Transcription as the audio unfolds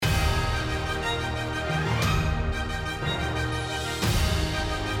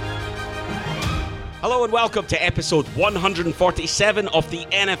Hello and welcome to episode 147 of the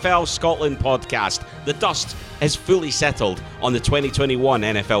NFL Scotland podcast. The dust has fully settled on the 2021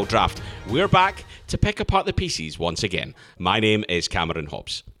 NFL Draft. We're back to pick apart the pieces once again. My name is Cameron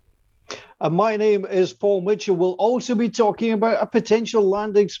Hobbs. And my name is Paul Mitchell. We'll also be talking about a potential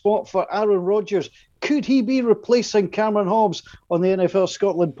landing spot for Aaron Rodgers. Could he be replacing Cameron Hobbs on the NFL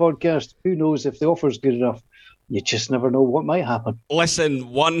Scotland podcast? Who knows if the offer's good enough? You just never know what might happen.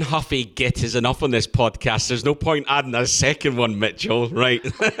 Listen, one huffy git is enough on this podcast. There's no point adding a second one, Mitchell, right?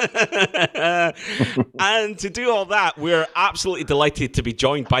 And to do all that, we're absolutely delighted to be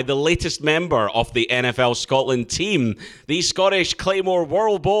joined by the latest member of the NFL Scotland team, the Scottish Claymore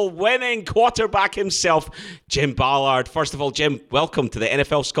World Bowl winning quarterback himself, Jim Ballard. First of all, Jim, welcome to the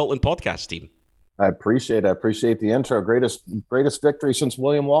NFL Scotland podcast team. I appreciate the intro. Greatest victory since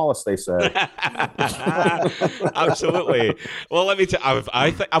William Wallace, they say. Absolutely. Well, let me tell you,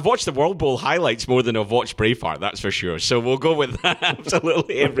 I've watched the World Bowl highlights more than I've watched Braveheart, that's for sure. So we'll go with that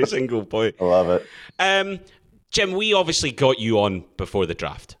absolutely every single point. I love it. Jim, we obviously got you on before the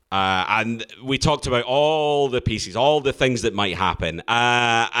draft. And we talked about all the pieces, all the things that might happen.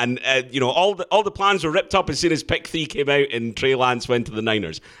 All the plans were ripped up as soon as pick 3 came out and Trey Lance went to the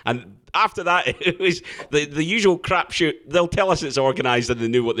Niners. And after that, it was the usual crapshoot. They'll tell us it's organised and they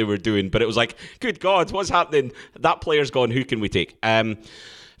knew what they were doing. But it was like, good God, what's happening? That player's gone. Who can we take?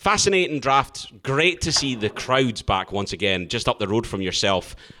 Fascinating draft. Great to see the crowds back once again, just up the road from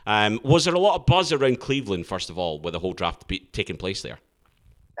yourself. Was there a lot of buzz around Cleveland, first of all, with the whole draft taking place there?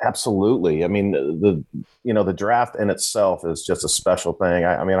 Absolutely. I mean, the draft in itself is just a special thing.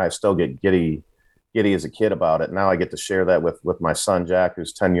 I still get giddy as a kid about it. Now I get to share that with my son, Jack,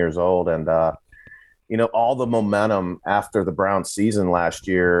 who's 10 years old. And, all the momentum after the Browns season last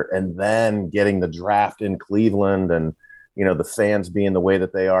year and then getting the draft in Cleveland and, the fans being the way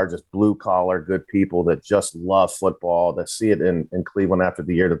that they are, just blue collar, good people that just love football. To see it in Cleveland after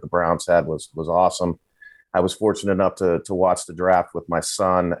the year that the Browns had was awesome. I was fortunate enough to watch the draft with my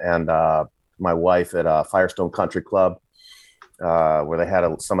son and my wife at Firestone Country Club, where they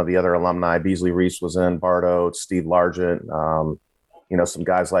had some of the other alumni. Beasley Reese was in, Bardo, Steve Largent, some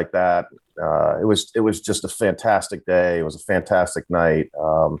guys like that. It was just a fantastic day. It was a fantastic night.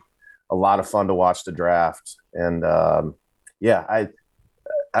 A lot of fun to watch the draft. And I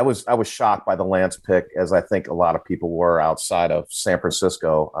was shocked by the Lance pick, as I think a lot of people were outside of San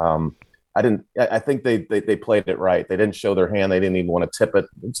Francisco. I think they played it right. They didn't show their hand. They didn't even want to tip it.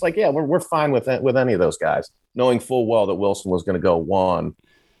 It's like, yeah, we're fine with any of those guys, knowing full well that Wilson was going to go 1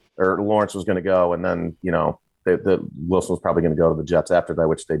 or Lawrence was going to go. And then, the Wilson was probably going to go to the Jets after that,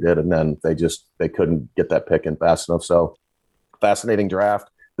 which they did. And then they couldn't get that pick in fast enough. So fascinating draft.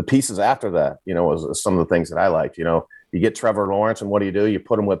 The pieces after that, was some of the things that I liked. You get Trevor Lawrence, and what do? You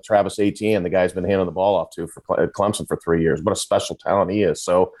put him with Travis Etienne, the guy's been handing the ball off to for Clemson for 3 years. What a special talent he is.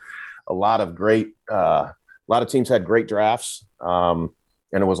 So a lot of teams had great drafts, and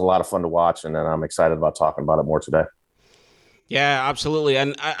it was a lot of fun to watch, and I'm excited about talking about it more today. Yeah, absolutely.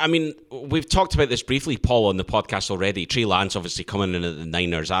 And I mean, we've talked about this briefly, Paul, on the podcast already. Trey Lance obviously coming in at the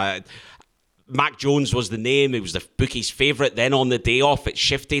Niners. Mac Jones was the name. It was the bookies' favourite. Then on the day off, it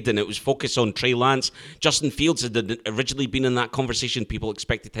shifted and it was focused on Trey Lance. Justin Fields had originally been in that conversation. People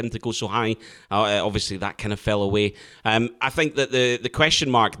expected him to go so high. Obviously, that kind of fell away. I think that the question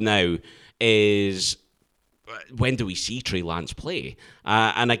mark now is, when do we see Trey Lance play?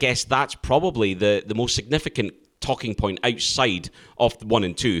 And I guess that's probably the most significant talking point outside of the 1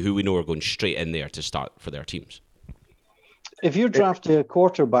 and 2, who we know are going straight in there to start for their teams. If you're drafting a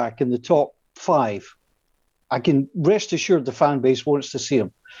quarterback in the top 5, I can rest assured the fan base wants to see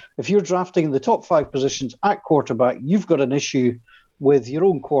him. If you're drafting in the top 5 positions at quarterback, you've got an issue with your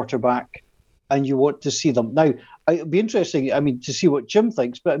own quarterback and you want to see them. Now, it'd be interesting, to see what Jim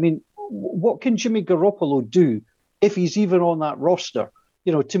thinks, but what can Jimmy Garoppolo do if he's even on that roster?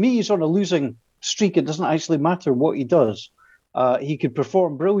 To me, he's on a losing streak. It doesn't actually matter what he does. He could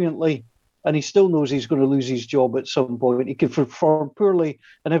perform brilliantly, and he still knows he's going to lose his job at some point. He could perform poorly,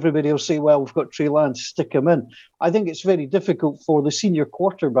 and everybody will say, well, we've got Trey Lance, stick him in. I think it's very difficult for the senior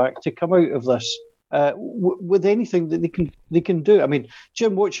quarterback to come out of this with anything that they can do.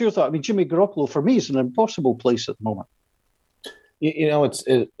 Jim, what's your thought? Jimmy Garoppolo, for me, is an impossible place at the moment.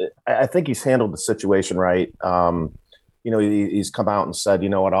 I think he's handled the situation right. He's come out and said,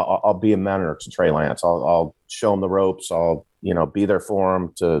 I'll be a mentor to Trey Lance. I'll show him the ropes. I'll, be there for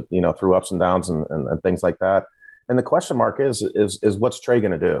him to, through ups and downs and things like that. And the question mark is what's Trey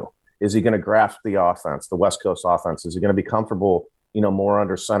going to do? Is he going to grasp the offense, the West Coast offense? Is he going to be comfortable, more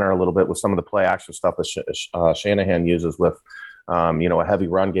under center a little bit with some of the play action stuff that Shanahan uses with A heavy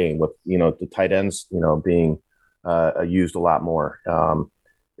run game with, the tight ends, being used a lot more.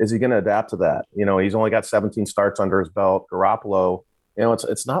 Is he going to adapt to that? He's only got 17 starts under his belt. Garoppolo,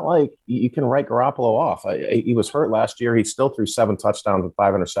 it's not like you can write Garoppolo off. He was hurt last year. He still threw 7 touchdowns and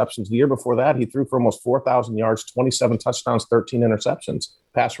 5 interceptions. The year before that, he threw for almost 4,000 yards, 27 touchdowns, 13 interceptions,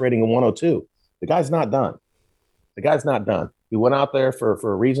 pass rating of 102. The guy's not done. He went out there for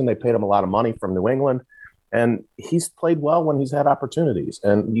a reason. They paid him a lot of money from New England, and he's played well when he's had opportunities.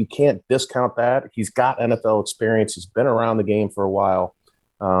 And you can't discount that. He's got NFL experience. He's been around the game for a while.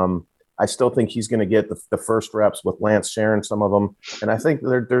 I still think he's going to get the first reps with Lance sharing some of them. And I think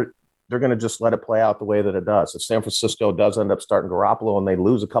they're going to just let it play out the way that it does. If San Francisco does end up starting Garoppolo and they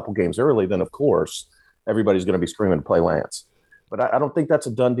lose a couple games early, then of course everybody's going to be screaming to play Lance. But I don't think that's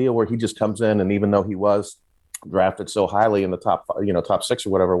a done deal where he just comes in, and even though he was drafted so highly in the top 6 or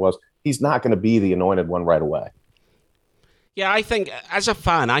whatever it was, he's not going to be the anointed one right away. Yeah, I think as a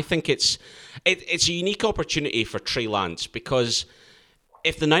fan, I think it's a unique opportunity for Trey Lance, because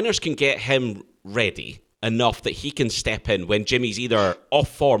if the Niners can get him ready enough that he can step in when Jimmy's either off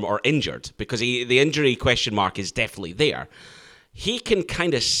form or injured, because the injury question mark is definitely there, he can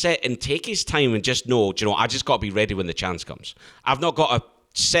kind of sit and take his time and just know, I just got to be ready when the chance comes. I've not got to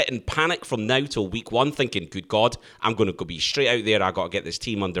sit in panic from now till week 1 thinking, good God, I'm going to go be straight out there. I got to get this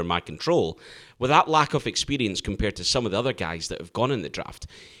team under my control. With that lack of experience compared to some of the other guys that have gone in the draft,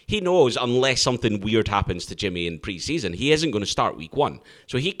 he knows unless something weird happens to Jimmy in preseason, he isn't going to start week 1.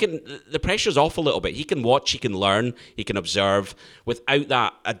 So the pressure's off a little bit. He can watch, he can learn, he can observe without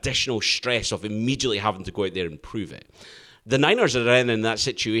that additional stress of immediately having to go out there and prove it. The Niners are in that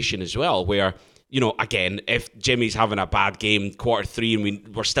situation as well, where again, if Jimmy's having a bad game, quarter 3,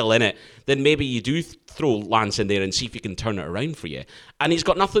 and we're still in it, then maybe you do throw Lance in there and see if he can turn it around for you. And he's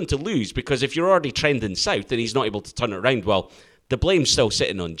got nothing to lose, because if you're already trending south and he's not able to turn it around, well, the blame's still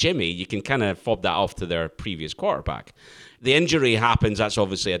sitting on Jimmy. You can kind of fob that off to their previous quarterback. The injury happens, that's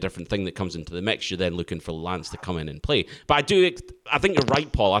obviously a different thing that comes into the mix. You're then looking for Lance to come in and play. But I think you're right,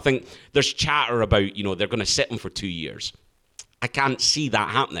 Paul. I think there's chatter about, they're going to sit him for 2 years. I can't see that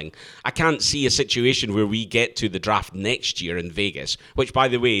happening. I can't see a situation where we get to the draft next year in Vegas, which, by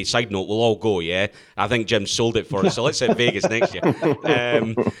the way, side note, we'll all go, yeah? I think Jim sold it for us, so let's hit Vegas next year.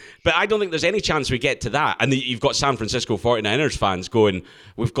 But I don't think there's any chance we get to that. And you've got San Francisco 49ers fans going,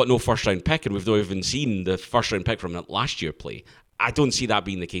 we've got no first-round pick, and we've not even seen the first-round pick from last year play. I don't see that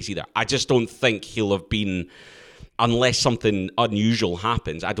being the case either. I just don't think he'll have been, unless something unusual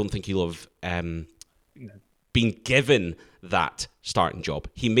happens, I don't think he'll have been given that starting job.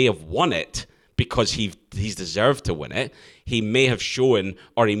 He may have won it because he's deserved to win it. He may have shown,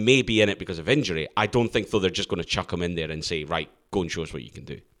 or he may be in it because of injury. I don't think, though, they're just going to chuck him in there and say, right, go and show us what you can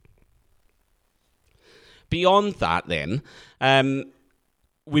do. Beyond that, then,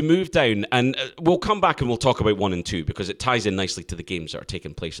 we move down, and we'll come back and we'll talk about 1 and 2 because it ties in nicely to the games that are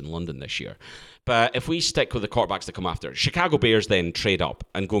taking place in London this year. But if we stick with the quarterbacks that come after, Chicago Bears then trade up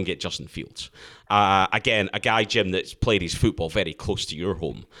and go and get Justin Fields. Again, a guy, Jim, that's played his football very close to your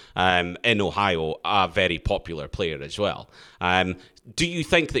home in Ohio, a very popular player as well. Do you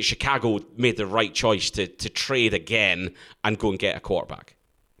think that Chicago made the right choice to trade again and go and get a quarterback?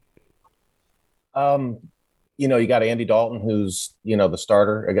 You got Andy Dalton, who's, the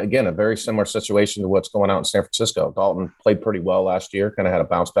starter. Again, a very similar situation to what's going on in San Francisco. Dalton played pretty well last year, kind of had a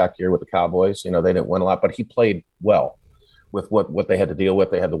bounce back year with the Cowboys. They didn't win a lot, but he played well with what they had to deal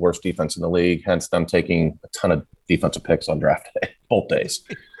with. They had the worst defense in the league, hence them taking a ton of defensive picks on draft day, both days.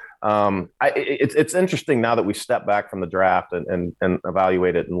 It's interesting now that we step back from the draft and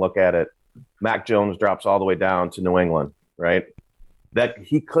evaluate it and look at it. Mac Jones drops all the way down to New England, right? That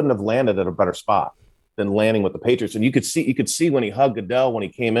he couldn't have landed at a better spot than landing with the Patriots. And you could see when he hugged Goodell when he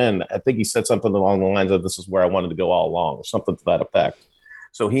came in, I think he said something along the lines of, this is where I wanted to go all along, or something to that effect.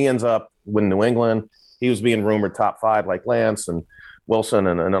 So he ends up with New England. He was being rumored top 5 like Lance and Wilson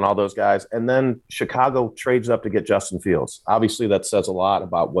and all those guys. And then Chicago trades up to get Justin Fields. Obviously that says a lot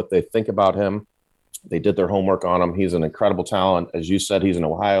about what they think about him. They did their homework on him. He's an incredible talent. As you said, he's an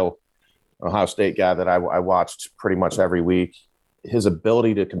Ohio State guy that I watched pretty much every week. His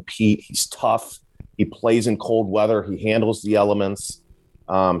ability to compete, he's tough. He plays in cold weather. He handles the elements.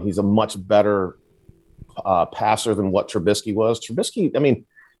 He's a much better passer than what Trubisky was. Trubisky,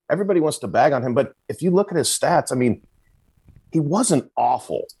 everybody wants to bag on him, but if you look at his stats, he wasn't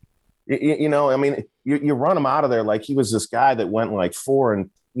awful. You run him out of there like he was this guy that went like 4 and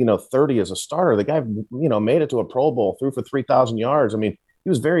 30 as a starter. The guy, made it to a Pro Bowl, threw for 3,000 yards. He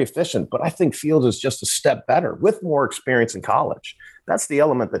was very efficient, but I think Fields is just a step better with more experience in college. That's the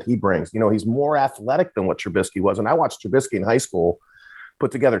element that he brings. He's more athletic than what Trubisky was. And I watched Trubisky in high school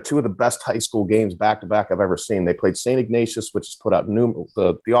put together two of the best high school games back-to-back I've ever seen. They played St. Ignatius, which has put out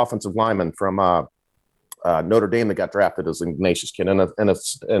the offensive lineman from Notre Dame that got drafted as an Ignatius kid,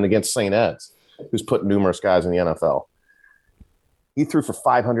 and against St. Ed's, who's put numerous guys in the NFL. He threw for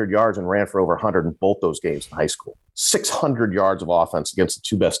 500 yards and ran for over 100 in both those games in high school. 600 yards of offense against the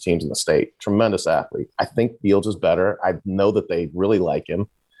two best teams in the state. Tremendous athlete. I think Fields is better. I know that they really like him.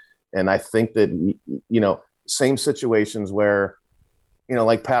 And I think that, same situations where,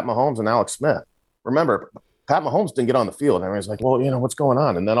 like Pat Mahomes and Alex Smith. Remember, Pat Mahomes didn't get on the field. And everyone's like, well, what's going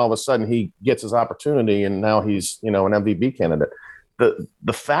on? And then all of a sudden he gets his opportunity and now he's, an MVP candidate.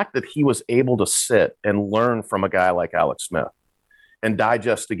 The fact that he was able to sit and learn from a guy like Alex Smith and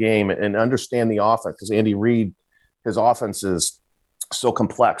digest the game and understand the offense, because Andy Reid, his offense is so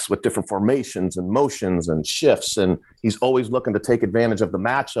complex with different formations and motions and shifts, and he's always looking to take advantage of the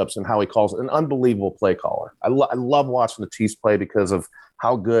matchups and how he calls it. An unbelievable play caller. I love watching the Chiefs play because of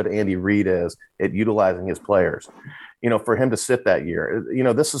how good Andy Reid is at utilizing his players. For him to sit that year,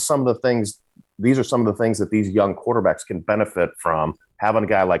 these are some of the things that these young quarterbacks can benefit from, having a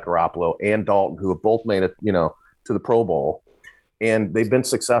guy like Garoppolo and Dalton, who have both made it, to the Pro Bowl. And they've been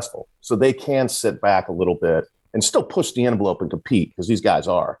successful. So they can sit back a little bit and still push the envelope and compete, because these guys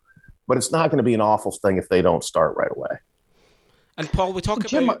are. But it's not going to be an awful thing if they don't start right away. And Paul, we talk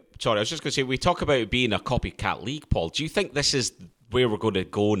about it being a copycat league, Paul. Do you think this is where we're going to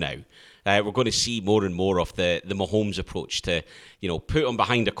go now? We're going to see more and more of the Mahomes approach to, put him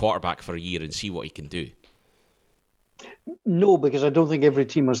behind a quarterback for a year and see what he can do. No, because I don't think every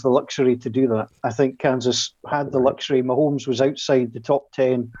team has the luxury to do that. I think Kansas had the luxury. Mahomes was outside the top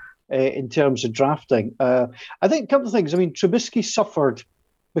 10 in terms of drafting. I think a couple of things. I mean, Trubisky suffered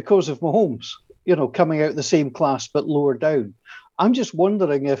because of Mahomes, coming out the same class but lower down. I'm just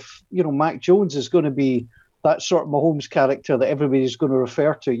wondering if, Mac Jones is going to be that sort of Mahomes character that everybody's going to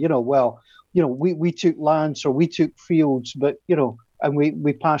refer to. We took Lance or we took Fields, but, and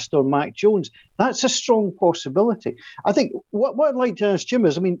we passed on Mac Jones. That's a strong possibility. I think what I'd like to ask Jim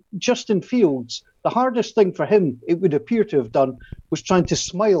is, Justin Fields, the hardest thing for him, it would appear to have done, was trying to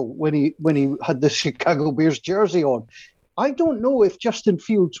smile when he had the Chicago Bears jersey on. I don't know if Justin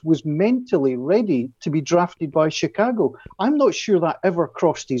Fields was mentally ready to be drafted by Chicago. I'm not sure that ever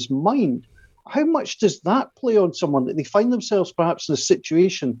crossed his mind. How much does that play on someone, that they find themselves perhaps in a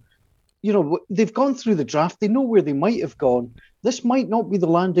situation, they've gone through the draft, they know where they might have gone. This might not be the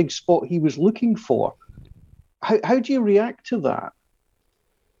landing spot he was looking for. How do you react to that?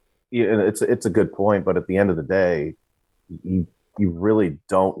 Yeah, it's a good point, but at the end of the day, you really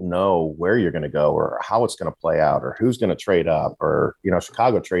don't know where you're going to go or how it's going to play out or who's going to trade up. Or,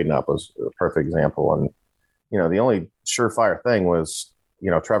 Chicago trading up was a perfect example. And, the only surefire thing was,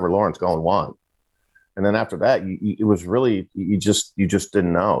 Trevor Lawrence going 1. And then after that, it was really, you just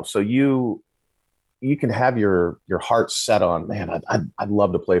didn't know. So you can have your heart set on, man, I'd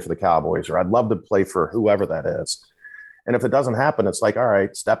love to play for the Cowboys, or I'd love to play for whoever that is. And if it doesn't happen, it's like, all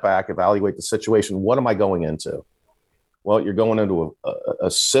right, step back, evaluate the situation. What am I going into? Well, you're going into a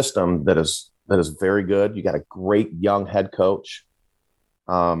system that is very good. You got a great young head coach.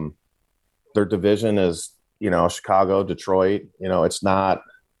 Their division is, Chicago, Detroit. It's not,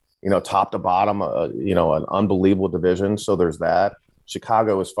 top to bottom, an unbelievable division. So there's that.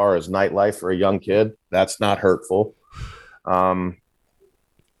 Chicago, as far as nightlife for a young kid, that's not hurtful. And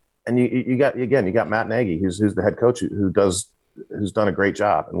you got Matt Nagy, who's the head coach, who's done a great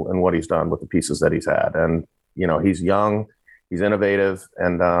job in what he's done with the pieces that he's had. And, he's young, he's innovative.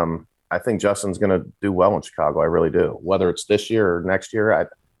 And I think Justin's going to do well in Chicago. I really do. Whether it's this year or next year,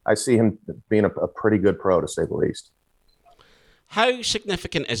 I see him being a pretty good pro, to say the least. How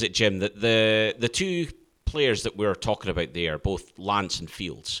significant is it, Jim, that the two players that we're talking about there, both Lance and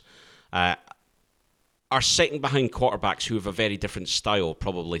Fields, are sitting behind quarterbacks who have a very different style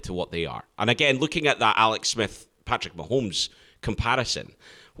probably to what they are? And again, looking at that Alex Smith, Patrick Mahomes comparison,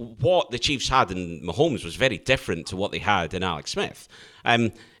 what the Chiefs had in Mahomes was very different to what they had in Alex Smith.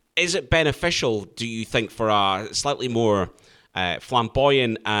 Is it beneficial, do you think, for a slightly more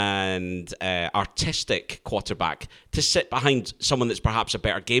flamboyant and artistic quarterback to sit behind someone that's perhaps a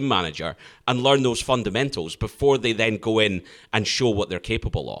better game manager and learn those fundamentals before they then go in and show what they're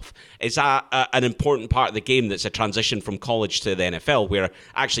capable of? Is that an important part of the game that's a transition from college to the NFL, where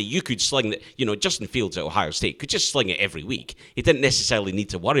actually you could sling Justin Fields at Ohio State could just sling it every week. He didn't necessarily need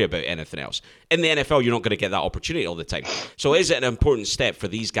to worry about anything else. In the NFL, you're not going to get that opportunity all the time. So is it an important step for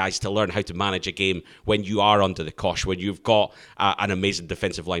these guys to learn how to manage a game when you are under the cosh, when you've got an amazing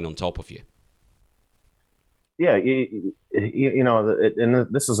defensive line on top of you. Yeah, and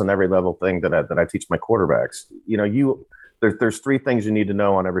this is an every level thing that I teach my quarterbacks. There's three things you need to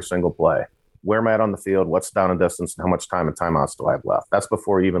know on every single play: where am I at on the field, what's down and distance, and how much time and timeouts do I have left. That's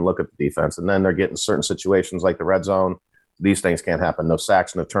before you even look at the defense. And then they're getting certain situations like the red zone. These things can't happen. No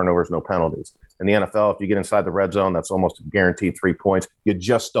sacks, no turnovers, no penalties. In the NFL, if you get inside the red zone, that's almost a guaranteed 3 points. You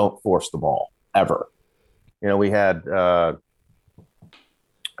just don't force the ball ever. We had the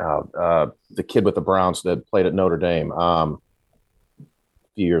kid with the Browns that played at Notre Dame a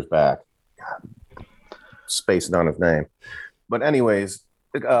few years back. God, spacing on his name. But anyways,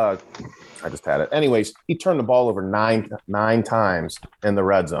 I just had it. Anyways, he turned the ball over nine times in the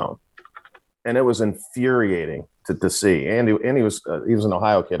red zone, and it was infuriating to see. And he was an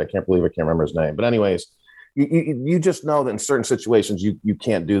Ohio kid. I can't remember his name. But anyways, you just know that in certain situations you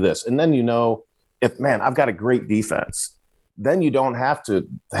can't do this. And then if I've got a great defense, then you don't have to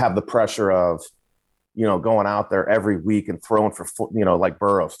have the pressure of going out there every week and throwing for like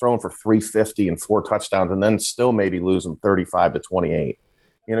Burrows, throwing for 350 and 4 touchdowns, and then still maybe losing 35-28.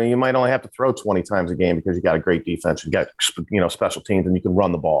 You might only have to throw 20 times a game because you got a great defense, you got special teams, and you can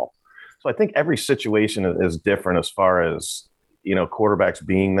run the ball. So I think every situation is different as far as quarterbacks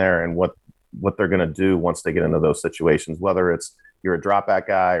being there and what they're going to do once they get into those situations. Whether it's you're a drop back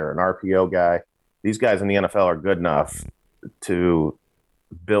guy or an RPO guy, these guys in the NFL are good enough to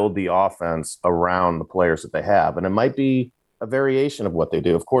build the offense around the players that they have, and it might be a variation of what they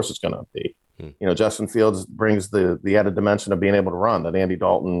do. Of course, it's going to be. Justin Fields brings the added dimension of being able to run that Andy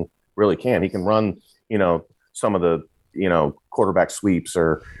Dalton really can. He can run, some of the, quarterback sweeps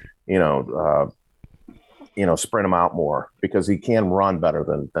or, sprint them out more because he can run better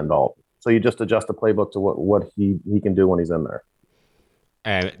than Dalton. So you just adjust the playbook to what he can do when he's in there.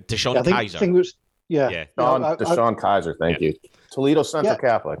 DeShone Kizer. DeShone Kizer, thank you. Toledo Central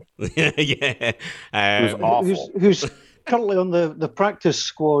Catholic. Yeah. Who's awful. Who's currently on the practice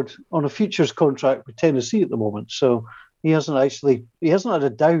squad on a futures contract with Tennessee at the moment. So he hasn't had a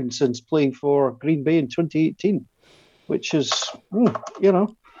down since playing for Green Bay in 2018, which is, and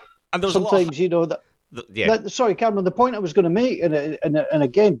there's sometimes, sorry, Cameron, the point I was going to make, and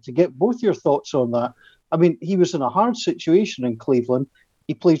again, to get both your thoughts on that, I mean, he was in a hard situation in Cleveland.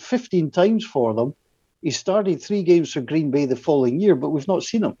 He played 15 times for them. He started 3 games for Green Bay the following year, but we've not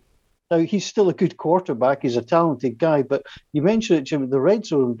seen him. Now, he's still a good quarterback. He's a talented guy. But you mentioned it, Jim, the red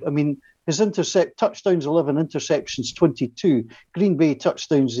zone. I mean, his touchdowns 11, interceptions 22. Green Bay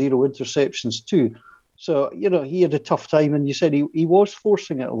touchdowns 0, interceptions 2. So, he had a tough time. And you said he was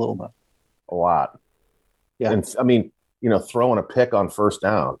forcing it a little bit. A lot. Yeah. And, I mean, throwing a pick on first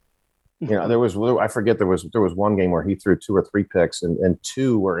down. There was one game where he threw 2 or 3 picks and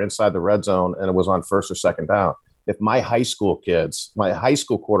 2 were inside the red zone and it was on first or second down. If my high school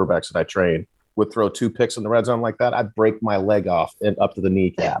quarterbacks that I trained would throw 2 picks in the red zone like that, I'd break my leg off and up to the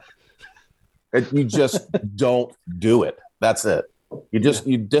kneecap. You just don't do it. That's it. You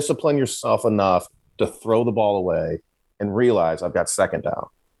discipline yourself enough to throw the ball away and realize I've got second down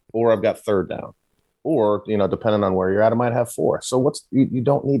or I've got third down. Or, depending on where you're at, I might have 4. So you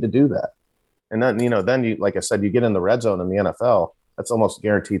don't need to do that. And then, you, like I said, you get in the red zone in the NFL, that's almost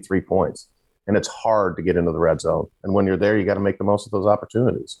guaranteed 3 points. And it's hard to get into the red zone. And when you're there, you got to make the most of those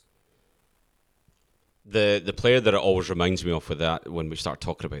opportunities. The player that it always reminds me of with that, when we start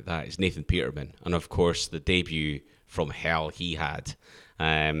talking about that, is Nathan Peterman. And of course, the debut from hell he had.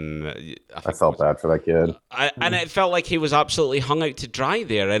 I felt bad for that kid. And it felt like he was absolutely hung out to dry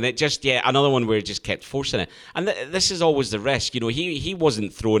there. And it just, another one where he just kept forcing it. And this is always the risk. He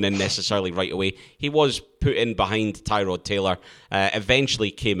wasn't thrown in necessarily right away. He was put in behind Tyrod Taylor,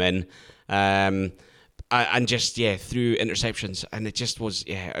 eventually came in, and just, threw interceptions. And it just was,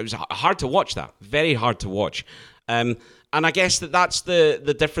 it was hard to watch that. Very hard to watch. And I guess that's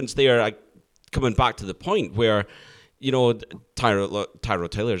the difference there, coming back to the point where, Tyrod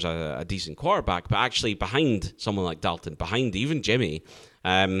Taylor's a decent quarterback, but actually behind someone like Dalton, behind even Jimmy,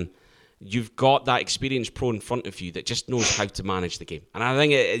 you've got that experienced pro in front of you that just knows how to manage the game. And I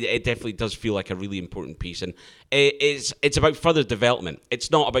think it definitely does feel like a really important piece. And it's about further development.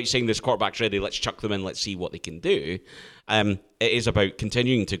 It's not about saying this quarterback's ready, let's chuck them in, let's see what they can do. It is about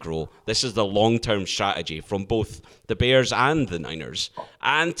continuing to grow. This is the long-term strategy from both the Bears and the Niners,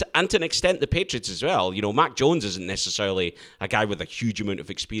 and to an extent the Patriots as well. Mac Jones isn't necessarily a guy with a huge amount of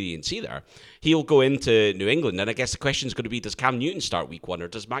experience either. He'll go into New England, and I guess the question is going to be, does Cam Newton start week 1 or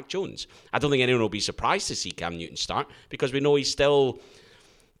does Mac Jones? I don't think anyone will be surprised to see Cam Newton start because we know he's still,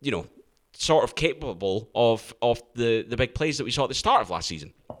 sort of capable of the big plays that we saw at the start of last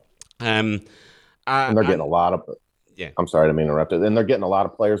season. And they're getting a lot of I'm sorry to interrupt it. And they're getting a lot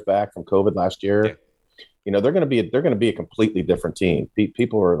of players back from COVID last year. Yeah. You know, they're going to be a completely different team.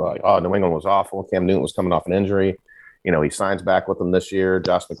 People are like, oh, New England was awful. Cam Newton was coming off an injury. You know, he signs back with them this year.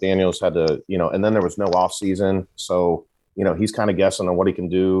 Josh McDaniels had to, you know, and then there was no off season. So, you know, he's kind of guessing on what he can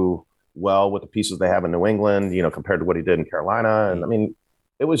do well with the pieces they have in New England, you know, compared to what he did in Carolina. And I mean,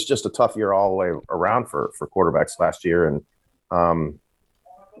 it was just a tough year all the way around for quarterbacks last year. And,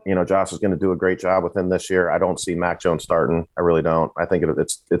 you know, Josh is going to do a great job with him this year. I don't see Mac Jones starting. I really don't. I think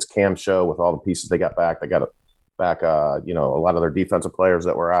it's Cam's show with all the pieces they got back. They got back, you know, a lot of their defensive players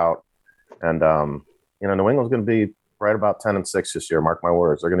that were out. And, you know, New England's going to be right about 10-6 this year. Mark my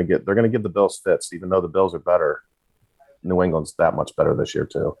words. They're going to give the Bills fits, even though the Bills are better. New England's that much better this year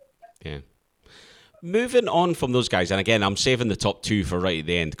too. Yeah. Moving on from those guys, and again, I'm saving the top two for right at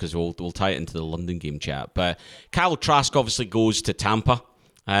the end because we'll tie it into the London game chat. But Kyle Trask obviously goes to Tampa.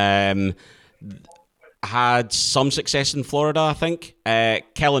 Had some success in Florida, I think.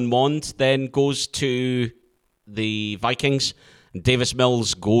 Kellen Mond then goes to the Vikings. Davis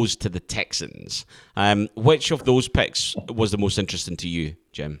Mills goes to the Texans. Which of those picks was the most interesting to you,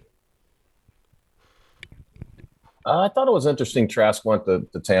 Jim? I thought it was interesting Trask went to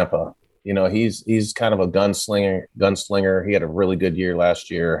Tampa. You know, he's kind of a gunslinger. He had a really good year last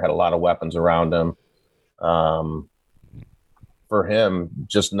year, had a lot of weapons around him. For him,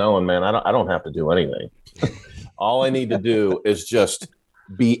 just knowing, man, I don't have to do anything. All I need to do is just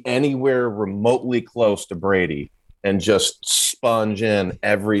be anywhere remotely close to Brady and just sponge in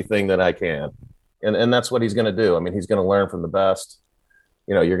everything that I can. And that's what he's going to do. I mean, he's going to learn from the best.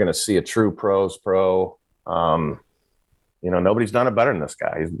 You know, you're going to see a true pro's pro. You know, nobody's done it better than this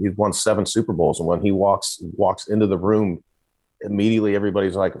guy. He's won 7 Super Bowls. And when he walks into the room, immediately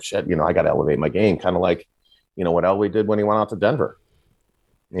everybody's like, shit, you know, I got to elevate my game. Kind of like, you know, what Elway did when he went out to Denver.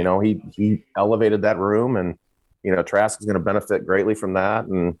 You know, he elevated that room, and, you know, Trask is going to benefit greatly from that.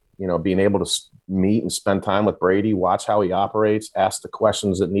 And, you know, being able to meet and spend time with Brady, watch how he operates, ask the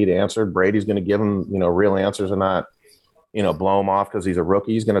questions that need answered. Brady's going to give him, you know, real answers and not, you know, blow him off because he's a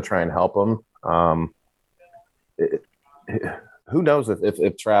rookie. He's going to try and help him. Who knows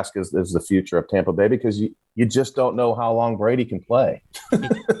if Trask is the future of Tampa Bay, because you just don't know how long Brady can play.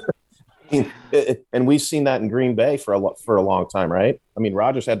 And we've seen that in Green Bay for a long time, right? I mean,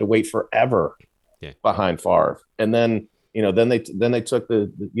 Rodgers had to wait forever behind Favre, and then they took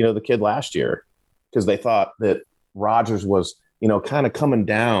the kid last year because they thought that Rodgers was, you know, kind of coming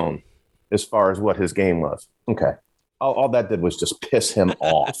down as far as what his game was. Okay. All that did was just piss him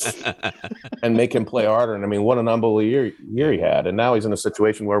off and make him play harder. And I mean, what an unbelievable year he had. And now he's in a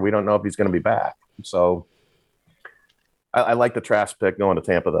situation where we don't know if he's going to be back. So I like the Trask pick going to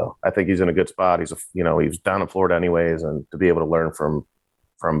Tampa, though. I think he's in a good spot. He's down in Florida anyways, and to be able to learn from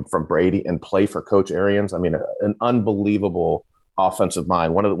Brady and play for Coach Arians. I mean, an unbelievable offensive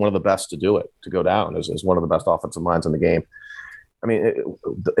mind. One of the best to do it, to go down is one of the best offensive minds in the game. I mean,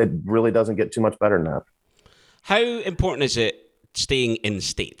 it really doesn't get too much better than that. How important is it staying in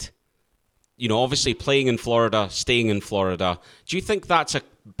state? You know, obviously playing in Florida, staying in Florida. Do you think that's a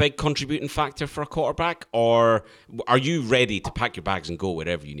big contributing factor for a quarterback, or are you ready to pack your bags and go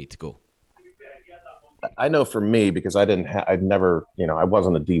wherever you need to go? I know for me, because I wasn't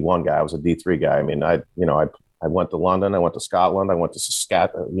a D1 guy. I was a D3 guy. I mean, I went to London, I went to Scotland, I went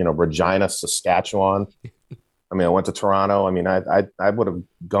to Regina, Saskatchewan. I mean, I went to Toronto. I mean, I would have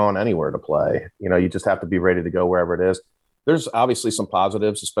gone anywhere to play. You know, you just have to be ready to go wherever it is. There's obviously some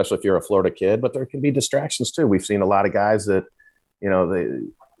positives, especially if you're a Florida kid, but there can be distractions too. We've seen a lot of guys that,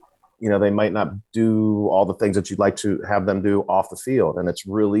 they might not do all the things that you'd like to have them do off the field. And it's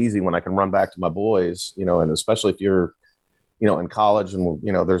real easy when I can run back to my boys, you know, and especially if you're, you know, in college and,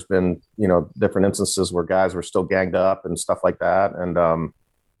 you know, there's been, you know, different instances where guys were still ganged up and stuff like that. And,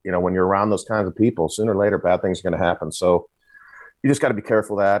 you know, when you're around those kinds of people, sooner or later, bad things are going to happen. So you just got to be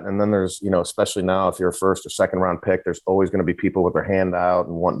careful of that. And then there's, you know, especially now, if you're a first or second round pick, there's always going to be people with their hand out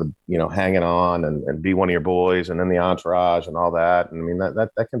and wanting to, you know, hanging on and be one of your boys and then the entourage and all that. And I mean,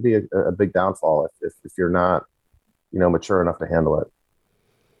 that can be a big downfall if you're not, you know, mature enough to handle it.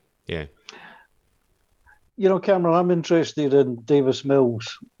 Yeah. You know, Cameron, I'm interested in Davis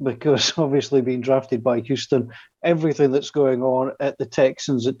Mills because obviously being drafted by Houston, everything that's going on at the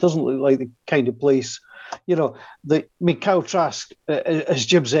Texans, it doesn't look like the kind of place, you know, Kyle Trask, as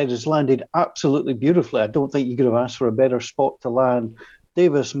Jim said, has landed absolutely beautifully. I don't think you could have asked for a better spot to land.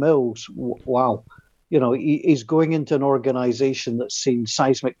 Davis Mills, wow. You know, he's going into an organization that's seen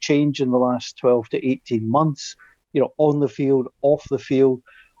seismic change in the last 12 to 18 months, you know, on the field, off the field.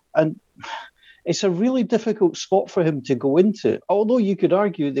 And it's a really difficult spot for him to go into. Although you could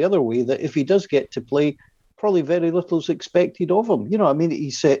argue the other way that if he does get to play, probably very little's expected of him. I mean,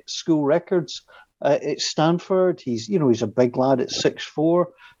 he set school records at Stanford. He's a big lad at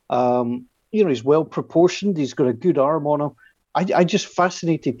 6'4". He's well proportioned. He's got a good arm on him. I just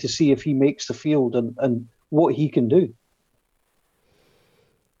fascinated to see if he makes the field and what he can do.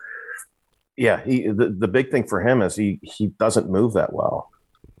 Yeah, the big thing for him is he doesn't move that well.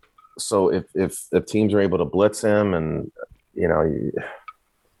 So if teams are able to blitz him, and it's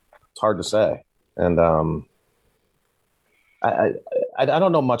hard to say. And I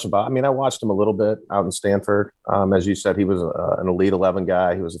don't know much about. I mean, I watched him a little bit out in Stanford. As you said, he was an Elite 11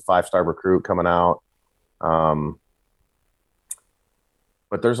 guy. He was a 5-star recruit coming out.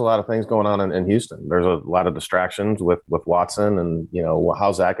 But there's a lot of things going on in Houston. There's a lot of distractions with Watson, and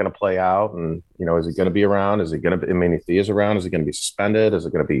how's that going to play out? And is he going to be around? Is he going to? I mean, if he is around, is he going to be suspended? Is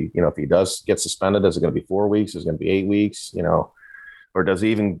it going to be if he does get suspended, is it going to be 4 weeks? Is it going to be 8 weeks? Or does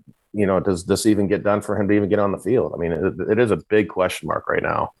he even does this even get done for him to even get on the field? I mean, it is a big question mark right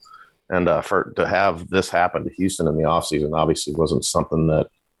now, and to have this happen to Houston in the offseason obviously wasn't something that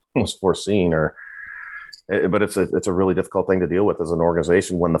was foreseen but it's a really difficult thing to deal with as an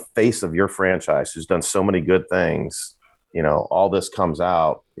organization when the face of your franchise, who's done so many good things, all this comes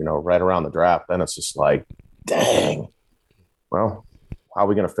out, right around the draft. Then it's just like, dang, well, how are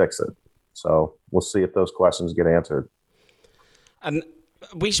we going to fix it? So we'll see if those questions get answered. And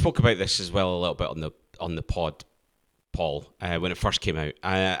we spoke about this as well a little bit on the pod, Paul, when it first came out.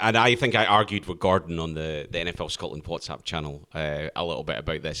 And I think I argued with Gordon on the NFL Scotland WhatsApp channel a little bit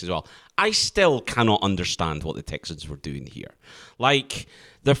about this as well. I still cannot understand what the Texans were doing here. Like,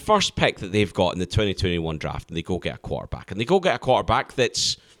 the first pick that they've got in the 2021 draft, and they go get a quarterback. And they go get a quarterback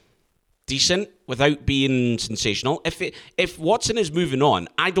that's decent without being sensational. If Watson is moving on,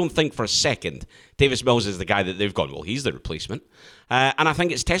 I don't think for a second Davis Mills is the guy that they've gone, well, he's the replacement. And I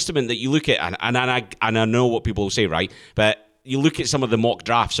think it's testament that you look at, and I know what people will say, right? But you look at some of the mock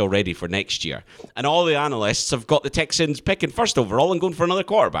drafts already for next year, and all the analysts have got the Texans picking first overall and going for another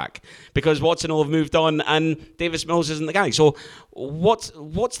quarterback because Watson will have moved on and Davis Mills isn't the guy. So what's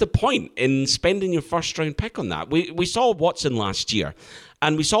the point in spending your first round pick on that? We saw Watson last year,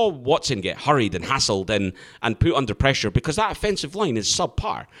 and we saw Watson get hurried and hassled and put under pressure because that offensive line is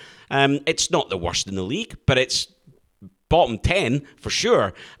subpar. It's not the worst in the league, but it's bottom 10 for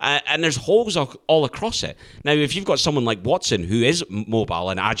sure, and there's holes all across it. Now, if you've got someone like Watson who is mobile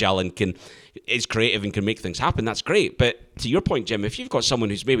and agile and is creative and can make things happen, that's great. But to your point, Jim, if you've got someone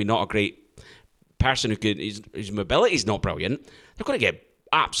who's maybe not a great person whose mobility is not brilliant, they're going to get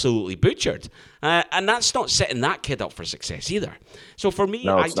absolutely butchered, and that's not setting that kid up for success either. So for me,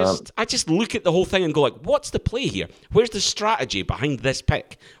 I just look at the whole thing and go like, what's the play here? Where's the strategy behind this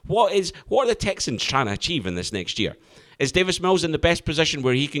pick? What are the Texans trying to achieve in this next year? Is Davis Mills in the best position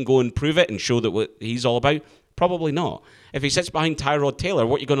where he can go and prove it and show that what he's all about? Probably not. If he sits behind Tyrod Taylor,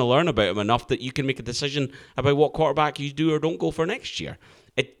 what are you going to learn about him enough that you can make a decision about what quarterback you do or don't go for next year?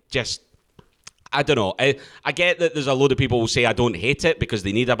 It just, I don't know. I get that there's a load of people who say I don't hate it because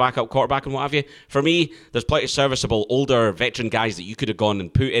they need a backup quarterback and what have you. For me, there's plenty of serviceable, older, veteran guys that you could have gone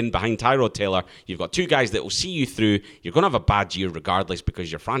and put in behind Tyrod Taylor. You've got two guys that will see you through. You're going to have a bad year regardless because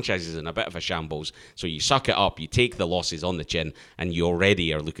your franchise is in a bit of a shambles. So you suck it up, you take the losses on the chin, and you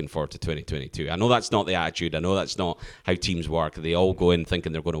already are looking forward to 2022. I know that's not the attitude. I know that's not how teams work. They all go in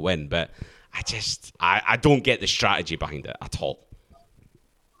thinking they're going to win. But I don't get the strategy behind it at all.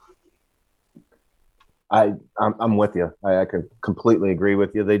 I'm with you. I can completely agree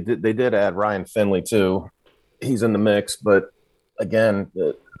with you. They did add Ryan Finley too. He's in the mix, but again,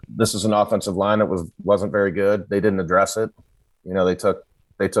 this is an offensive line that wasn't very good. They didn't address it. They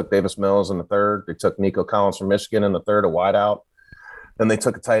took Davis Mills in the third. They took Nico Collins from Michigan in the third, a wideout. Then they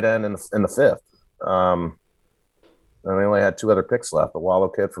took a tight end in the fifth. And they only had two other picks left: a Wallow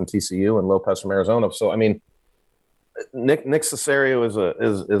kid from TCU and Lopez from Arizona. So I mean, Nick Cesario is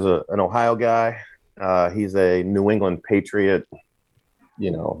an Ohio guy. He's a New England Patriot,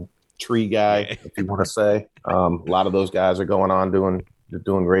 tree guy, if you want to say. A lot of those guys are going on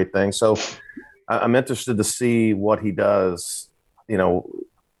doing great things. So I'm interested to see what he does,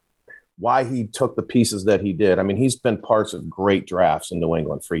 why he took the pieces that he did. I mean, he's been parts of great drafts in New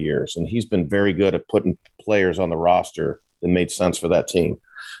England for years, and he's been very good at putting players on the roster that made sense for that team.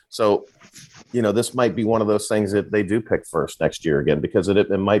 So, this might be one of those things that they do pick first next year again, because it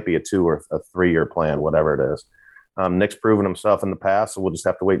might be a 2 or a 3 year plan, whatever it is. Nick's proven himself in the past, so we'll just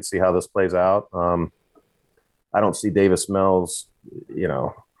have to wait and see how this plays out. I don't see Davis Mills,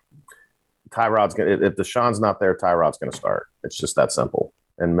 Tyrod's going to, if Deshaun's not there, Tyrod's going to start. It's just that simple.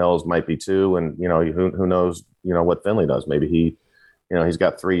 And Mills might be too. And, who knows, what Finley does. Maybe he's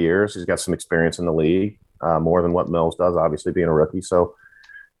got 3 years. He's got some experience in the league. more than what Mills does, obviously being a rookie. So,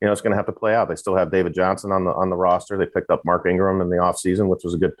 it's going to have to play out. They still have David Johnson on the roster. They picked up Mark Ingram in the offseason, which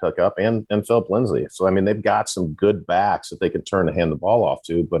was a good pickup, and Philip Lindsay. So, I mean, they've got some good backs that they can turn to hand the ball off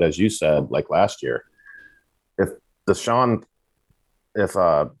to. But as you said, like last year, if Deshaun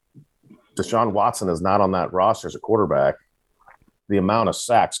Watson is not on that roster as a quarterback, the amount of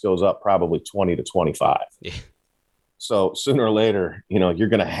sacks goes up probably 20 to 25. Yeah. So sooner or later, you're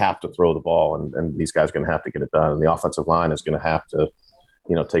going to have to throw the ball, and these guys are going to have to get it done. And the offensive line is going to have to,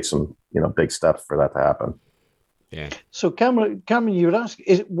 take some, big steps for that to happen. Yeah. So Cameron, you were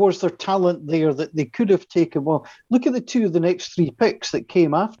asking, was there talent there that they could have taken? Well, look at the two of the next three picks that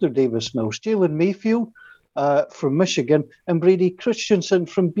came after Davis Mills: Jalen Mayfield from Michigan and Brady Christensen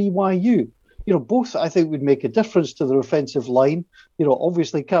from BYU. Both I think would make a difference to their offensive line.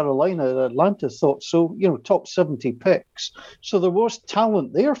 Obviously Carolina and Atlanta thought so. Top 70 picks. So there was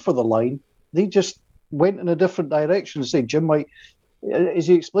talent there for the line. They just went in a different direction. Say Jim might, as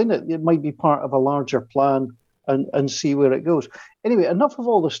you explained it might be part of a larger plan and see where it goes. Anyway, enough of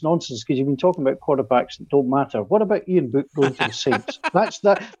all this nonsense because you've been talking about quarterbacks that don't matter. What about Ian Book going to the Saints? That's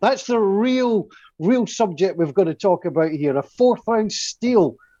the real subject we've got to talk about here. A 4th round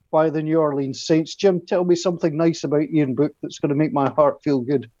steal by the New Orleans Saints. Jim, tell me something nice about Ian Book that's going to make my heart feel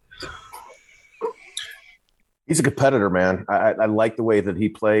good. He's a competitor, man. I like the way that he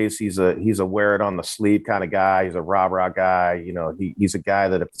plays. He's a wear it on the sleeve kind of guy. He's a rah-rah guy. He's a guy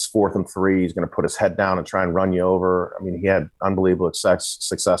that if it's 4th and 3, he's going to put his head down and try and run you over. I mean, he had unbelievable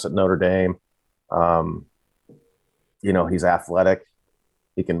success at Notre Dame. He's athletic.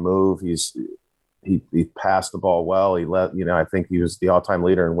 He can move. He passed the ball well. I think he was the all-time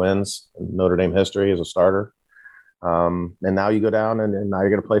leader in wins in Notre Dame history as a starter. And now you go down and now you're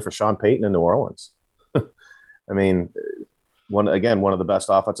going to play for Sean Payton in New Orleans. I mean, one of the best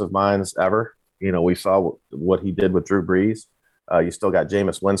offensive minds ever. We saw what he did with Drew Brees. You still got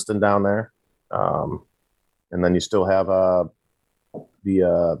Jameis Winston down there. And then you still have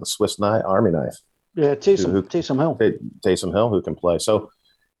the Swiss Army knife. Yeah, Taysom Hill. Taysom Hill, who can play. So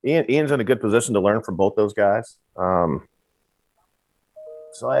Ian's in a good position to learn from both those guys. So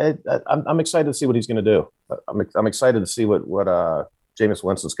I'm excited to see what he's going to do. I'm excited to see what Jameis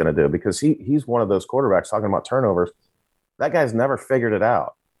Winston's going to do because he's one of those quarterbacks talking about turnovers. That guy's never figured it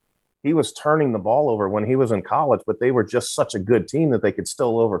out. He was turning the ball over when he was in college, but they were just such a good team that they could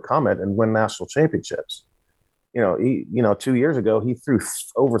still overcome it and win national championships. 2 years ago, he threw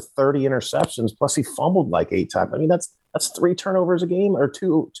over 30 interceptions, plus he fumbled like 8 times. I mean, that's 3 turnovers a game or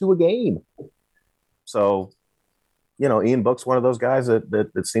two a game. So, Ian Book's one of those guys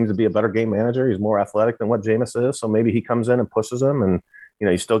that seems to be a better game manager. He's more athletic than what Jameis is. So maybe he comes in and pushes him. And,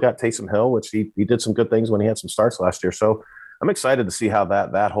 you still got Taysom Hill, which he did some good things when he had some starts last year. So I'm excited to see how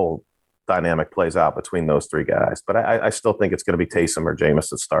that whole dynamic plays out between those 3 guys. But I still think it's going to be Taysom or Jameis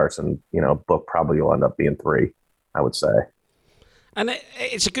that starts. And, Book probably will end up being 3, I would say. And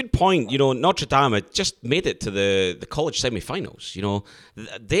it's a good point. Notre Dame had just made it to the college semifinals.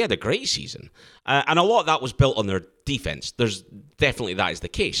 They had a great season. And a lot of that was built on their defense. There's definitely that is the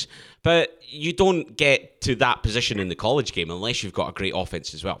case. But you don't get to that position in the college game unless you've got a great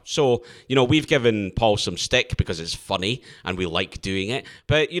offense as well. So, we've given Paul some stick because it's funny and we like doing it.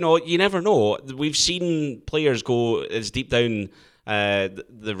 But, you never know. We've seen players go as deep down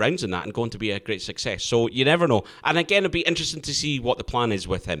the rounds in that and going to be a great success. So you never know. And again, it'll be interesting to see what the plan is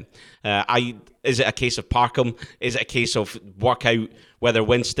with him. Is it a case of Parkham? Is it a case of work out whether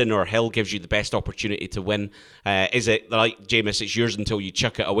Winston or Hill gives you the best opportunity to win? Is it like Jameis, it's yours until you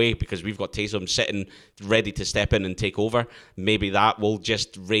chuck it away because we've got Taysom sitting ready to step in and take over? Maybe that will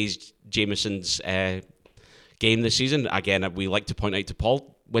just raise Jameson's game this season. Again, we like to point out to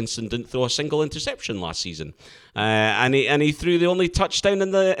Paul, Winston didn't throw a single interception last season, and he threw the only touchdown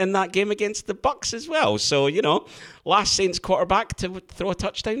in that game against the Bucs as well. So last Saints quarterback to throw a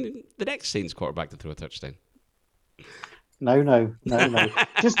touchdown, the next Saints quarterback to throw a touchdown. No.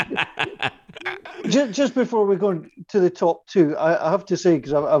 Just before we go to the top 2, I have to say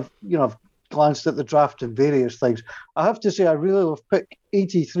because I've glanced at the draft and various things. I have to say I really love pick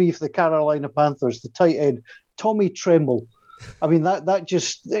 83 for the Carolina Panthers, the tight end Tommy Tremble. I mean,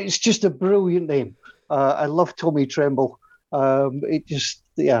 it's just a brilliant name. I love Tommy Tremble. I'm going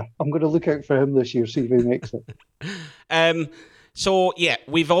to look out for him this year, see if he makes it. So yeah,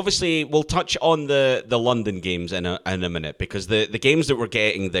 we'll touch on the London games in a minute, because the games that we're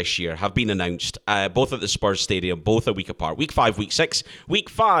getting this year have been announced, both at the Spurs Stadium, both a week apart. Week 5, Week 6. Week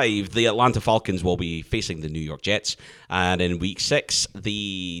 5, the Atlanta Falcons will be facing the New York Jets, and in Week 6,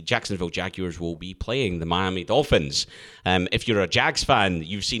 the Jacksonville Jaguars will be playing the Miami Dolphins. If you're a Jags fan,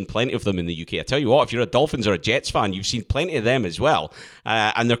 you've seen plenty of them in the UK. I tell you what, if you're a Dolphins or a Jets fan, you've seen plenty of them as well,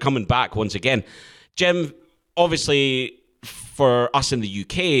 and they're coming back once again. Jim, obviously, for us in the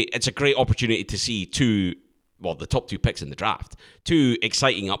UK, it's a great opportunity to see the top 2 picks in the draft, 2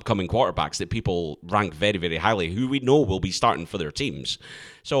 exciting upcoming quarterbacks that people rank very, very highly, who we know will be starting for their teams.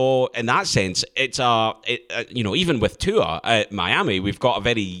 So in that sense, it's even with Tua at Miami, we've got a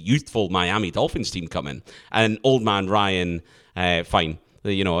very youthful Miami Dolphins team coming, and old man Ryan, fine.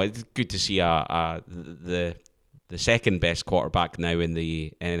 It's good to see the second best quarterback now in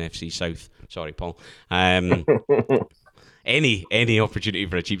the NFC South. Sorry, Paul. Any opportunity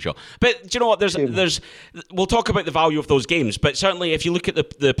for a cheap shot. But do you know what? We'll talk about the value of those games, but certainly if you look at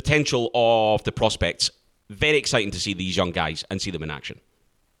the potential of the prospects, very exciting to see these young guys and see them in action.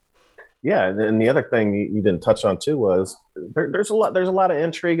 Yeah, and the other thing you didn't touch on too was there's a lot of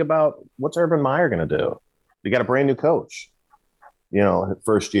intrigue about what's Urban Meyer going to do. You got a brand new coach,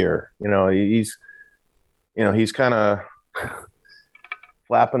 first year. He's kind of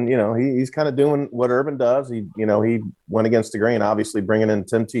flapping, he's kind of doing what Urban does. He went against the grain, obviously bringing in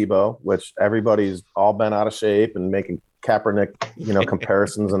Tim Tebow, which everybody's all been out of shape and making Kaepernick,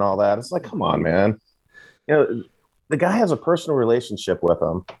 comparisons and all that. It's like, come on, man. The guy has a personal relationship with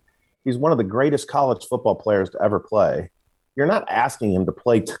him. He's one of the greatest college football players to ever play. You're not asking him to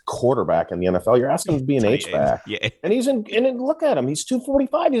play quarterback in the NFL. You're asking him to be an H-back. Yeah. And look at him. He's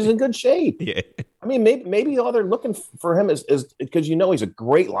 245. He's in good shape. Yeah. I mean, maybe all they're looking for him is because he's a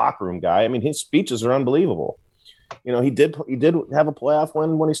great locker room guy. I mean, his speeches are unbelievable. He did have a playoff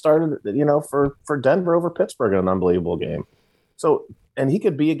win when he started, for Denver over Pittsburgh in an unbelievable game. So, and he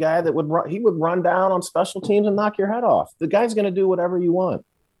could be a guy that would run down on special teams and knock your head off. The guy's going to do whatever you want.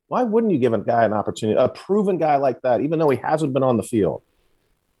 Why wouldn't you give a guy an opportunity, a proven guy like that, even though he hasn't been on the field?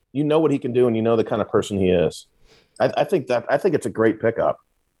 You know what he can do, and you know the kind of person he is. I think it's a great pickup.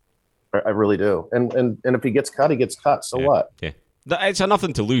 I really do. And if he gets cut, he gets cut. So what? Yeah. It's a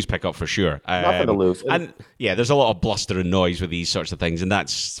nothing to lose pickup for sure. Nothing to lose. And yeah, there's a lot of bluster and noise with these sorts of things, and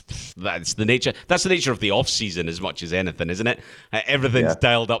that's the nature. That's the nature of the off season as much as anything, isn't it? Everything's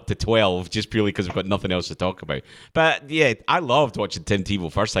dialed up to 12 just purely because we've got nothing else to talk about. But yeah, I loved watching Tim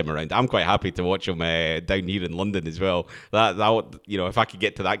Tebow first time around. I'm quite happy to watch him down here in London as well. That if I could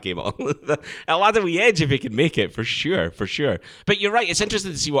get to that game, I'll add a wee edge if he can make it for sure. But you're right. It's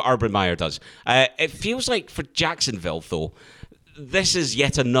interesting to see what Urban Meyer does. It feels like for Jacksonville though, this is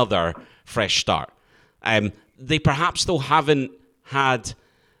yet another fresh start. They perhaps though haven't had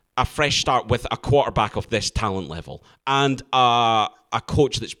a fresh start with a quarterback of this talent level and a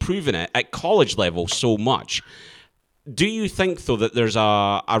coach that's proven it at college level so much. Do you think though that there's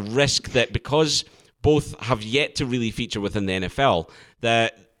a risk that because both have yet to really feature within the NFL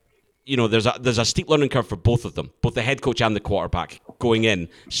that there's a steep learning curve for both of them, both the head coach and the quarterback going in,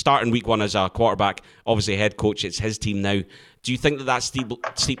 starting week 1 as a quarterback, obviously head coach, it's his team now. Do you think that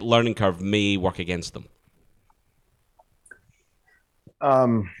steep learning curve may work against them?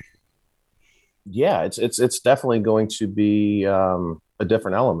 Yeah, it's definitely going to be a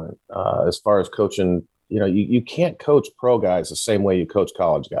different element as far as coaching. You can't coach pro guys the same way you coach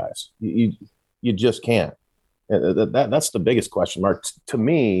college guys. You just can't. That's the biggest question mark to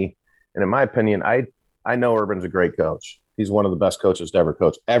me. And in my opinion, I know Urban's a great coach. He's one of the best coaches to ever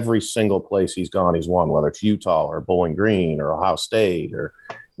coach. Every single place he's gone, he's won, whether it's Utah or Bowling Green or Ohio State or,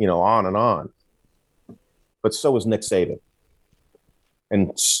 on and on. But so is Nick Saban.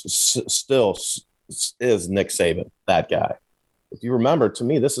 And still is Nick Saban, that guy. If you remember, to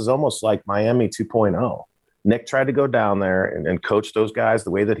me, this is almost like Miami 2.0. Nick tried to go down there and coach those guys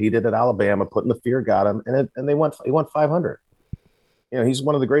the way that he did at Alabama, putting the fear got him, and he went 500. He's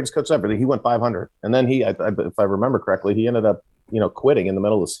one of the greatest coaches ever. He went 500. And then if I remember correctly, he ended up, quitting in the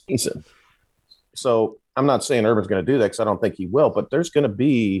middle of the season. So I'm not saying Urban's going to do that because I don't think he will, but there's going to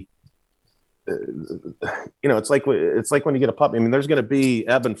be, it's like when you get a puppy. I mean, there's going to be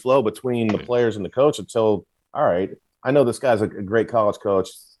ebb and flow between the players and the coach until, all right, I know this guy's a great college coach.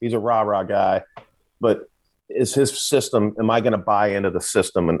 He's a rah-rah guy, but is his system, am I going to buy into the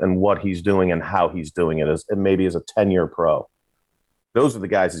system and what he's doing and how he's doing it and maybe as a 10-year pro? Those are the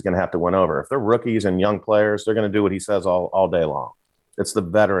guys he's going to have to win over. If they're rookies and young players, they're going to do what he says all day long. It's the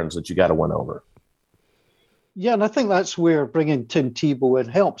veterans that you got to win over. Yeah, and I think that's where bringing Tim Tebow in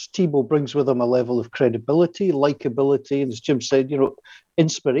helps. Tebow brings with him a level of credibility, likability, and as Jim said,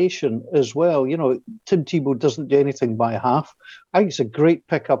 inspiration as well. Tim Tebow doesn't do anything by half. I think it's a great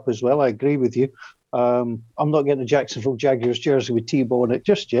pickup as well. I agree with you. I'm not getting a Jacksonville Jaguars jersey with Tebow on it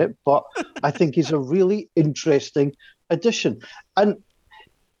just yet, but I think he's a really interesting addition. And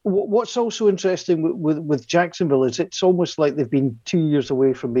what's also interesting with Jacksonville is it's almost like they've been 2 years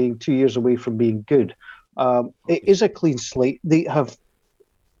away from being 2 years away from being good. It is a clean slate. They have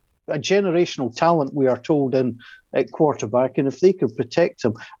a generational talent, we are told, at quarterback, and if they could protect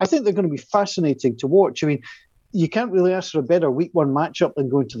him, I think they're going to be fascinating to watch. I mean, you can't really ask for a better week one matchup than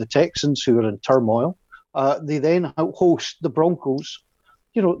going to the Texans, who are in turmoil. They then host the Broncos.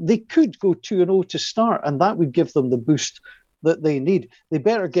 They could go 2-0 to start, and that would give them the boost that they need. They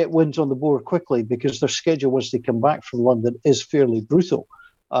better get wins on the board quickly because their schedule once they come back from London is fairly brutal.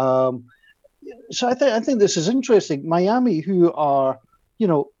 So I think this is interesting. Miami, who are,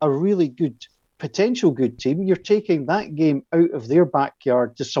 a really good, potential good team, you're taking that game out of their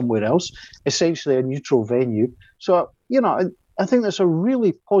backyard to somewhere else, essentially a neutral venue. So, I think that's a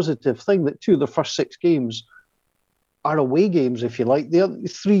really positive thing that 2 of the first 6 games are away games, if you like. The other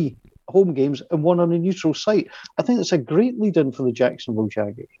 3 home games and 1 on a neutral site. I think that's a great lead-in for the Jacksonville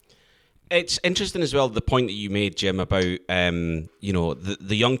Jaguars. It's interesting as well, the point that you made, Jim, about the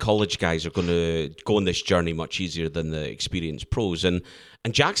young college guys are going to go on this journey much easier than the experienced pros. And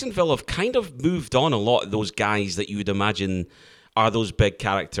Jacksonville have kind of moved on a lot of those guys that you would imagine are those big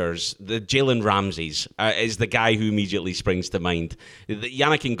characters. The Jalen Ramseys is the guy who immediately springs to mind.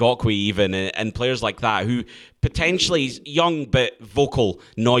 Yannick Ngakoue even, and players like that who potentially young but vocal,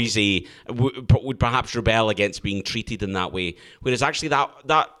 noisy, would perhaps rebel against being treated in that way. Whereas actually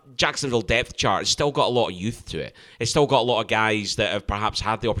that Jacksonville depth chart has still got a lot of youth to it. It's still got a lot of guys that have perhaps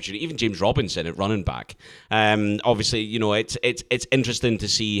had the opportunity. Even James Robinson at running back. Obviously, it's interesting to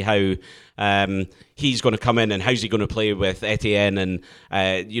see how he's going to come in and how's he going to play with Etienne and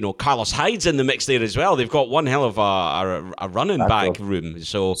Carlos Hyde's in the mix there as well. They've got one hell of a running back room.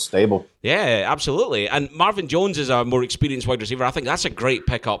 So stable. Yeah, absolutely. And Marvin Jones is a more experienced wide receiver. I think that's a great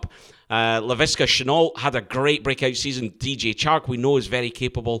pickup. Laviska Shenault had a great breakout season. DJ Chark, we know, is very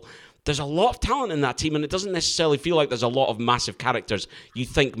capable. There's a lot of talent in that team, and it doesn't necessarily feel like there's a lot of massive characters you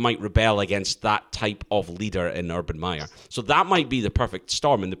think might rebel against that type of leader in Urban Meyer. So that might be the perfect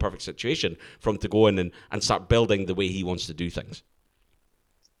storm and the perfect situation for him to go in and start building the way he wants to do things.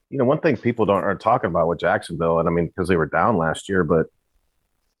 One thing people aren't talking about with Jacksonville, and I mean, because they were down last year, but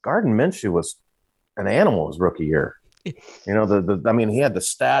Gardner Minshew was an animal his rookie year. He had the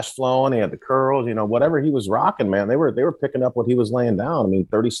stash flowing, he had the curls, whatever he was rocking, man, they were picking up what he was laying down. I mean,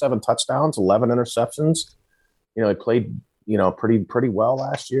 37 touchdowns, 11 interceptions. He played, pretty well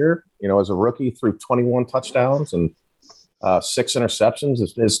last year. As a rookie, threw 21 touchdowns and 6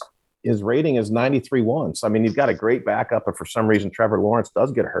 interceptions. His rating is 93-1. So, I mean, you've got a great backup, but for some reason, Trevor Lawrence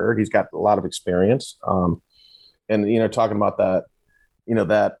does get hurt. He's got a lot of experience. And, talking about that,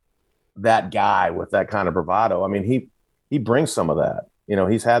 that guy with that kind of bravado. I mean, he brings some of that.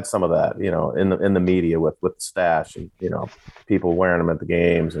 He's had some of that. In the media with the stash and people wearing them at the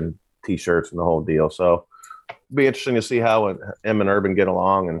games and T-shirts and the whole deal. So it'll be interesting to see how him and Urban get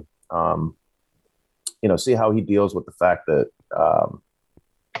along and see how he deals with the fact that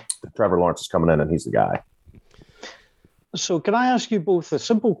Trevor Lawrence is coming in and he's the guy. So can I ask you both a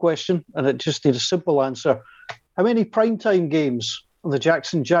simple question, and it just needs a simple answer? How many primetime games the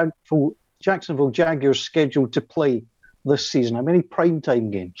Jacksonville Jaguars scheduled to play this season? How many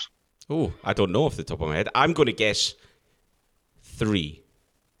primetime games? Oh, I don't know off the top of my head. I'm going to guess 3.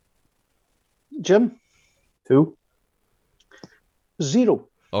 Jim? 2. 0.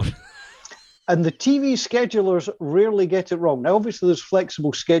 Oh. And the TV schedulers rarely get it wrong. Now, obviously, there's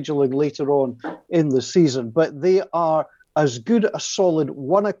flexible scheduling later on in the season, but they are as good a solid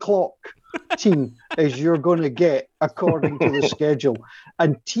 1 o'clock team as you're going to get according to the schedule.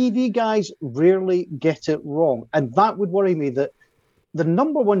 And TV guys rarely get it wrong. And that would worry me, that the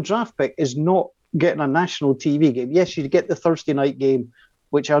number 1 draft pick is not getting a national TV game. Yes, you get the Thursday night game,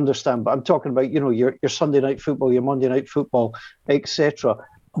 which I understand, but I'm talking about, your Sunday night football, your Monday night football, etc.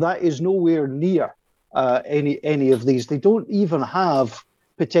 That is nowhere near any of these. They don't even have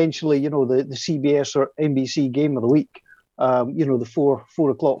potentially, the CBS or NBC game of the week. The 4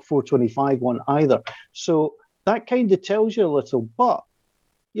 o'clock, 4:25 one either. So that kind of tells you a little. But,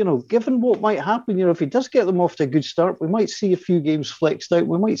 given what might happen, if he does get them off to a good start, we might see a few games flexed out.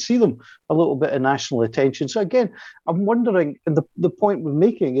 We might see them a little bit of national attention. So again, I'm wondering, and the point we're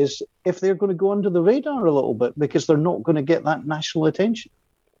making is if they're going to go under the radar a little bit because they're not going to get that national attention.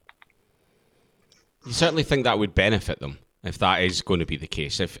 You certainly think that would benefit them if that is going to be the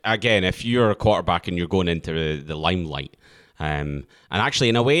case. If you're a quarterback and you're going into the limelight, and actually,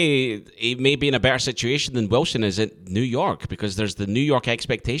 in a way, he may be in a better situation than Wilson is at New York, because there's the New York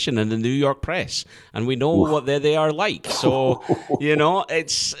expectation and the New York press, and we know what they are like. So,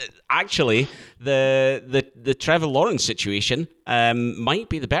 it's actually the Trevor Lawrence situation might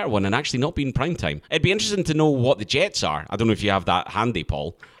be the better one, and actually not being prime time. It'd be interesting to know what the Jets are. I don't know if you have that handy,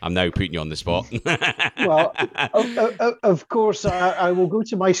 Paul. I'm now putting you on the spot. Well, of course, I will go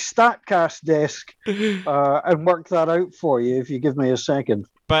to my StatCast desk and work that out for you if you give me a second.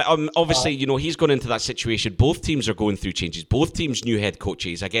 But obviously, he's gone into that situation. Both teams are going through changes. Both teams' new head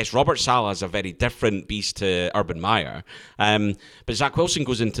coaches. I guess Robert Saleh is a very different beast to Urban Meyer. But Zach Wilson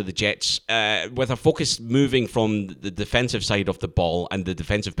goes into the Jets with a focus moving from the defensive side of the ball and the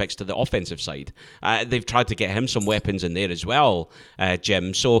defensive picks to the offensive side. They've tried to get him some weapons in there as well,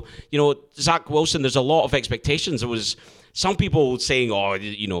 Jim. So, Zach Wilson, there's a lot of expectations. There was some people saying,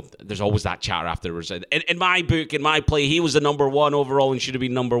 there's always that chatter afterwards. In my book, in my play, he was the number one overall and should have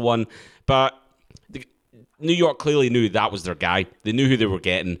been number one. But New York clearly knew that was their guy. They knew who they were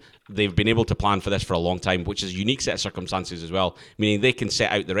getting. They've been able to plan for this for a long time, which is a unique set of circumstances as well, meaning they can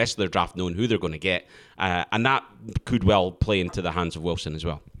set out the rest of their draft knowing who they're going to get. And that could well play into the hands of Wilson as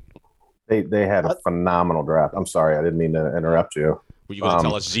well. They had a phenomenal draft. I'm sorry, I didn't mean to interrupt you. Were you going to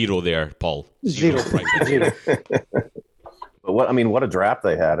tell us zero there, Paul? Zero. Zero. But what a draft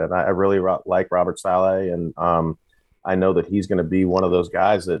they had. And I really like Robert Saleh. And I know that he's going to be one of those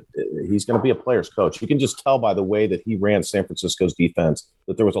guys that he's going to be a player's coach. You can just tell by the way that he ran San Francisco's defense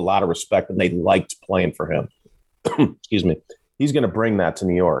that there was a lot of respect and they liked playing for him. Excuse me. He's going to bring that to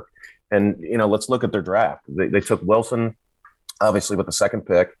New York. And, let's look at their draft. They took Wilson, obviously, with the second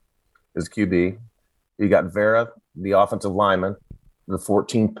pick as QB. You got Vera, the offensive lineman, the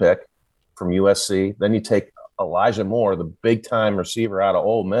 14th pick from USC. Then you take Elijah Moore, the big-time receiver out of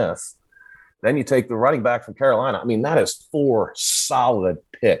Ole Miss. Then you take the running back from Carolina. I mean, that is 4 solid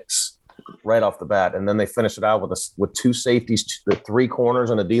picks right off the bat. And then they finish it out with 2 safeties, the 3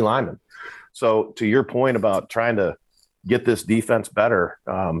 corners, and a D lineman. So to your point about trying to get this defense better,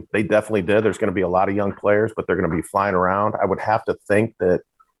 they definitely did. There's going to be a lot of young players, but they're going to be flying around. I would have to think that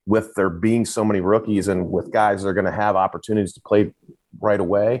with there being so many rookies and with guys that are going to have opportunities to play right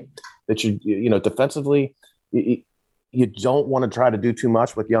away, that defensively, you don't want to try to do too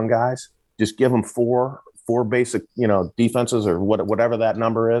much with young guys. Just give them four basic, defenses or whatever that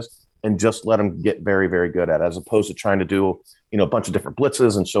number is, and just let them get very, very good at it, as opposed to trying to do, a bunch of different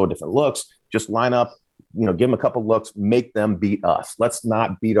blitzes and show different looks. Just line up, give them a couple looks, make them beat us. Let's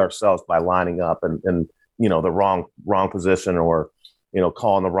not beat ourselves by lining up and the wrong position or,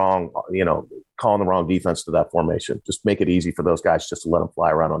 calling the wrong defense to that formation. Just make it easy for those guys just to let them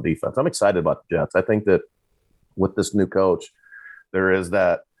fly around on defense. I'm excited about the Jets. I think that with this new coach, there is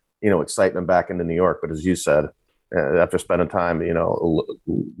that, excitement back into New York. But as you said, after spending time, a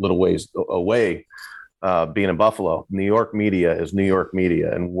little ways away, being in Buffalo, New York media is New York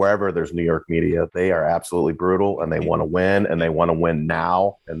media. And wherever there's New York media, they are absolutely brutal and they want to win and they want to win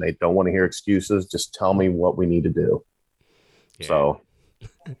now. And they don't want to hear excuses. Just tell me what we need to do. Yeah. So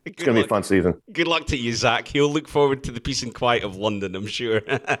it's going to be a fun season. Good luck to you, Zach. He'll look forward to the peace and quiet of London, I'm sure.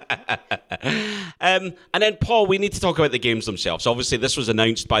 And then, Paul, we need to talk about the games themselves. Obviously, this was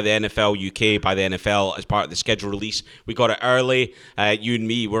announced by the NFL UK, by the NFL as part of the schedule release. We got it early. You and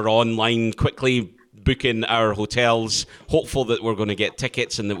me were online quickly booking our hotels, hopeful that we're going to get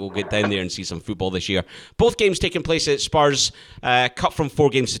tickets and that we'll get down there and see some football this year. Both games taking place at Spurs, cut from 4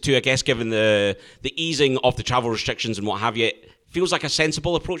 games to 2, I guess, given the easing of the travel restrictions and what have you. Feels like a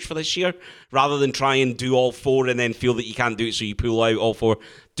sensible approach for this year, rather than try and do all 4 and then feel that you can't do it, so you pull out all 4.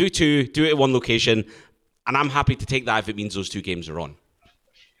 Do 2, do it at one location, and I'm happy to take that if it means those 2 games are on.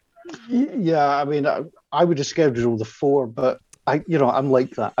 Yeah, I mean, I would have scheduled the 4, but I'm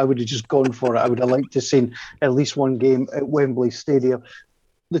like that. I would have just gone for it. I would have liked to have seen at least one game at Wembley Stadium.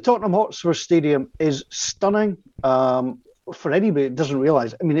 The Tottenham Hotspur Stadium is stunning. For anybody that doesn't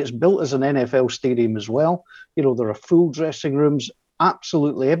realise, I mean, it's built as an NFL stadium as well. There are full dressing rooms,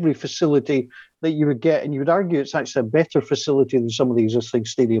 absolutely every facility that you would get. And you would argue it's actually a better facility than some of the existing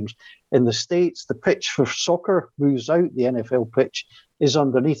stadiums in the States. The pitch for soccer moves out. The NFL pitch is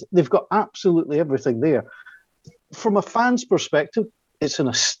underneath. They've got absolutely everything there. From a fan's perspective, it's in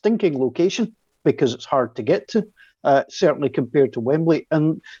a stinking location because it's hard to get to. Certainly compared to Wembley.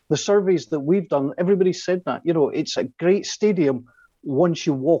 And the surveys that we've done, everybody said that, it's a great stadium once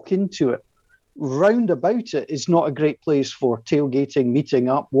you walk into it. Round about it is not a great place for tailgating, meeting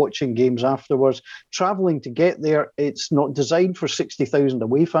up, watching games afterwards. Travelling to get there, it's not designed for 60,000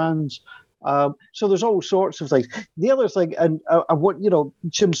 away fans. So there's all sorts of things. The other thing, and I want,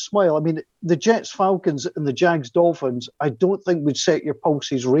 Jim's smile. I mean, the Jets, Falcons, and the Jags, Dolphins, I don't think would set your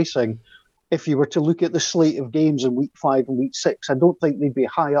pulses racing if you were to look at the slate of games in week 5 and week 6. I don't think they'd be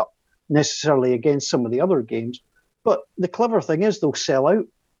high up necessarily against some of the other games. But the clever thing is they'll sell out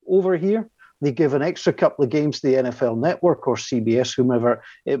over here. They give an extra couple of games to the NFL Network or CBS, whomever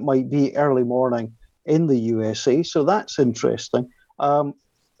it might be, early morning in the USA. So that's interesting. Am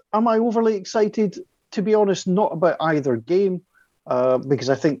I overly excited? To be honest, not about either game, because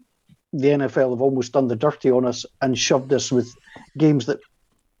I think the NFL have almost done the dirty on us and shoved us with games that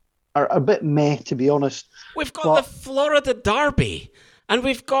are a bit meh, to be honest. We've got the Florida Derby, and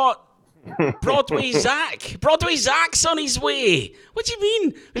we've got Broadway Zach. Broadway Zach's on his way. What do you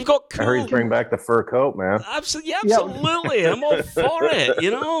mean? We've got cool. Hurry, bring back the fur coat, man. Absolutely. I'm all for it,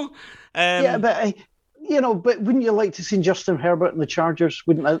 But wouldn't you like to see Justin Herbert and the Chargers?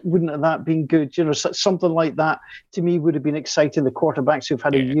 Wouldn't that been good? Something like that to me would have been exciting. The quarterbacks who've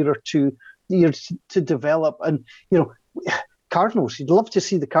had a year or 2 years to develop, and Cardinals. You'd love to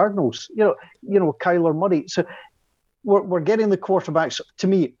see the Cardinals. Kyler Murray. So we're getting the quarterbacks, to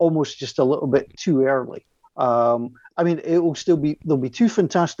me, almost just a little bit too early. It will still be, there'll be 2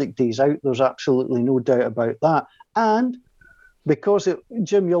 fantastic days out. There's absolutely no doubt about that. And because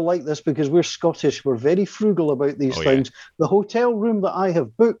Jim, you'll like this because we're Scottish, we're very frugal about these things. Yeah. The hotel room that I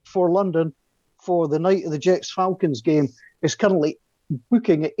have booked for London for the night of the Jets-Falcons game is currently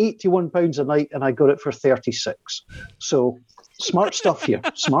booking at £81 a night, and I got it for 36. So smart stuff here.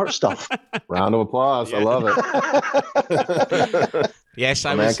 Smart stuff. Round of applause. Yeah. I love it. Yes,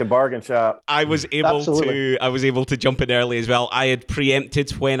 man can bargain shop. I was able to jump in early as well. I had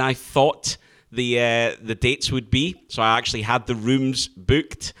preempted when I thought the dates would be, so I actually had the rooms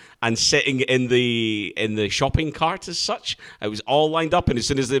booked and sitting in the shopping cart as such. It was all lined up, and as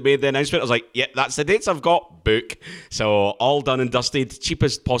soon as they made the announcement, I was like, "Yeah, that's the dates I've got. Book." So all done and dusted,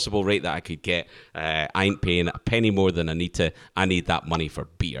 cheapest possible rate that I could get. I ain't paying a penny more than I need to. I need that money for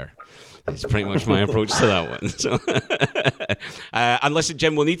beer. It's pretty much my approach to that one. So, and listen,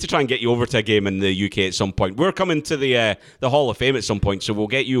 Jim, we'll need to try and get you over to a game in the UK at some point. We're coming to the Hall of Fame at some point, so we'll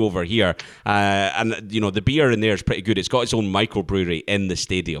get you over here. And the beer in there is pretty good. It's got its own microbrewery in the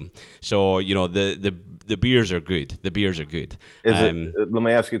stadium, so the beers are good. The beers are good. Let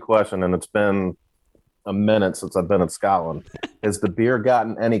me ask you a question, and it's been a minute since I've been in Scotland. Has the beer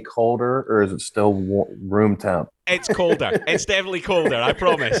gotten any colder, or is it still room temp? It's colder. It's definitely colder. I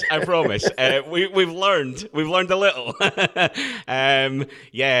promise. We've learned a little.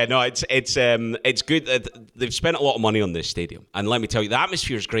 It's good. They've spent a lot of money on this stadium, and let me tell you, the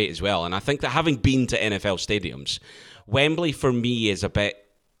atmosphere is great as well. And I think that having been to NFL stadiums, Wembley for me is a bit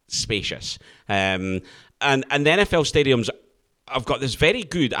spacious, and the NFL stadiums, I've got this very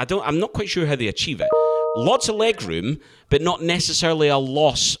good. I'm not quite sure how they achieve it. Lots of leg room, but not necessarily a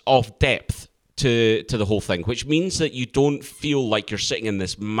loss of depth to the whole thing, which means that you don't feel like you're sitting in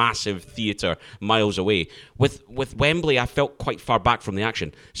this massive theatre miles away. With Wembley, I felt quite far back from the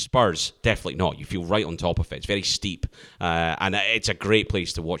action. Spurs, definitely not. You feel right on top of it. It's very steep, and it's a great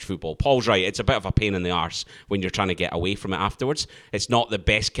place to watch football. Paul's right. It's a bit of a pain in the arse when you're trying to get away from it afterwards. It's not the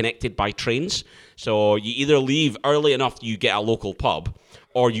best connected by trains, so you either leave early enough you get a local pub,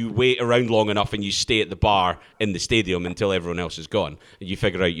 or you wait around long enough and you stay at the bar in the stadium until everyone else is gone. And you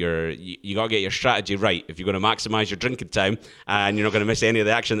figure out you got to get your strategy right if you're going to maximise your drinking time and you're not going to miss any of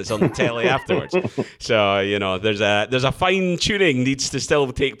the action that's on the telly afterwards. So, there's a fine tuning needs to still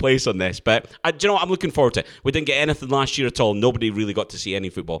take place on this. But, I'm looking forward to it. We didn't get anything last year at all. Nobody really got to see any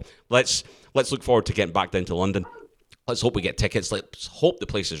football. Let's look forward to getting back down to London. Let's hope we get tickets. Let's hope the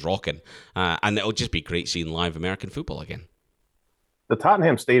place is rocking. And it'll just be great seeing live American football again. The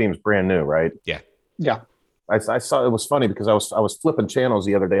Tottenham Stadium's brand new, right? Yeah. I saw, it was funny because I was flipping channels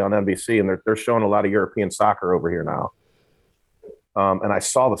the other day on NBC, and they're showing a lot of European soccer over here now. And I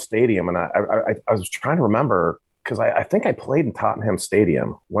saw the stadium, and I was trying to remember because I think I played in Tottenham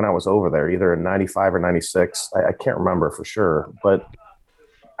Stadium when I was over there, either in '95 or '96. I can't remember for sure, but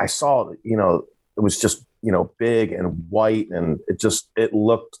I saw it was just big and white, and it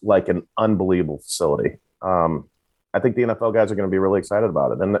looked like an unbelievable facility. I think the NFL guys are going to be really excited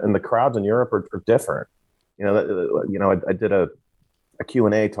about it. And the crowds in Europe are different. I did a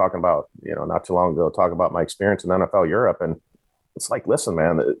Q&A talking about, not too long ago, talking about my experience in NFL Europe. And it's like, listen,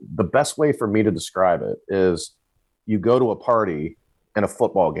 man, the best way for me to describe it is you go to a party and a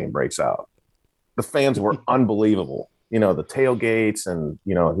football game breaks out. The fans were unbelievable. The tailgates and,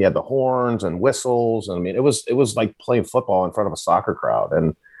 he had the horns and whistles. And I mean, it was like playing football in front of a soccer crowd.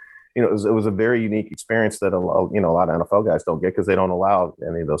 And it was a very unique experience that a lot of NFL guys don't get because they don't allow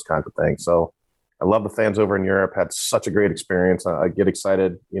any of those kinds of things. So I love the fans over in Europe. Had such a great experience. I get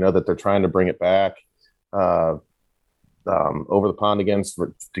excited, that they're trying to bring it back over the pond again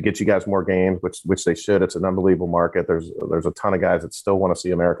to get you guys more games, which they should. It's an unbelievable market. There's a ton of guys that still want to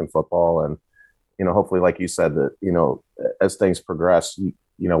see American football, and hopefully, like you said, that as things progress,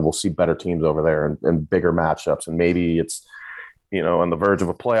 we'll see better teams over there and bigger matchups, and maybe it's on the verge of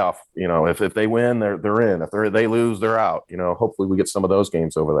a playoff. If they win, they're in. If they lose, they're out. Hopefully, we get some of those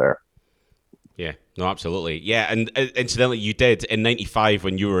games over there. Yeah, no, absolutely. Yeah, and incidentally, you did in '95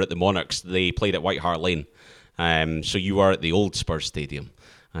 when you were at the Monarchs. They played at White Hart Lane, so you were at the old Spurs Stadium.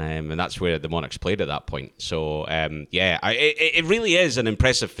 And that's where the Monarchs played at that point. So, it really is an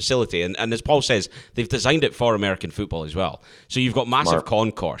impressive facility. And as Paul says, they've designed it for American football as well. So you've got massive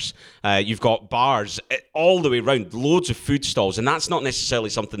concourse. You've got bars all the way around, loads of food stalls. And that's not necessarily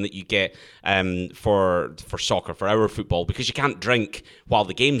something that you get for soccer, for our football, because you can't drink while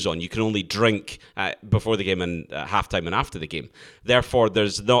the game's on. You can only drink before the game and halftime and after the game. Therefore,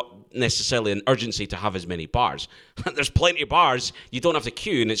 there's not necessarily an urgency to have as many bars. There's plenty of bars. You don't have to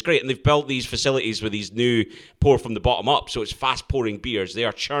queue, and it's great. And they've built these facilities with these new pour from the bottom up, so it's fast pouring beers. They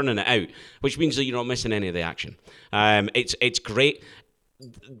are churning it out, which means that you're not missing any of the action. It's great.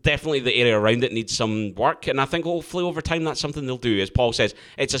 Definitely the area around it needs some work, and I think hopefully over time that's something they'll do. As Paul says,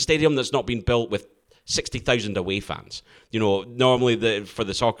 it's a stadium that's not been built with 60,000 away fans. Normally for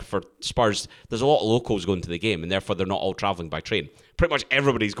Spurs, there's a lot of locals going to the game, and therefore they're not all travelling by train. Pretty much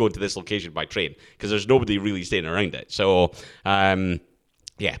everybody's going to this location by train because there's nobody really staying around it. So,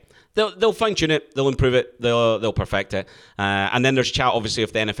 they'll fine tune it, they'll improve it, they'll perfect it, and then there's chat obviously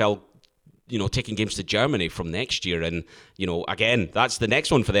of the NFL, taking games to Germany from next year. And, again, that's the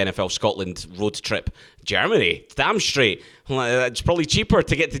next one for the NFL Scotland road trip. Germany, damn straight. It's probably cheaper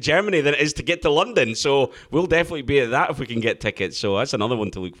to get to Germany than it is to get to London. So we'll definitely be at that if we can get tickets. So that's another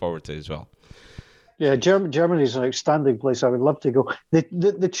one to look forward to as well. Yeah, Germany is an outstanding place. I would love to go.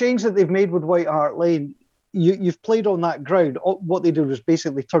 The change that they've made with White Hart Lane, you've played on that ground. What they did was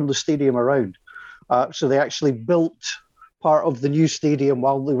basically turn the stadium around. So they actually built part of the new stadium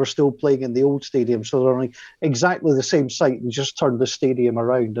while they were still playing in the old stadium. So they're on exactly the same site and just turned the stadium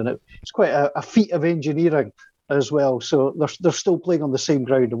around. And it's quite a feat of engineering as well. So they're still playing on the same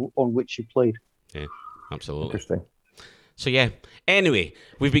ground on which you played. Yeah, absolutely. Interesting. So yeah, anyway,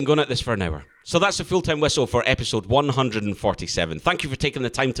 we've been going at this for an hour. So that's the full-time whistle for episode 147. Thank you for taking the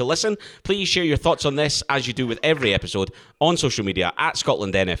time to listen. Please share your thoughts on this, as you do with every episode, on social media at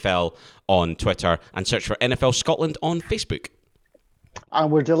Scotland NFL on Twitter, and search for NFL Scotland on Facebook.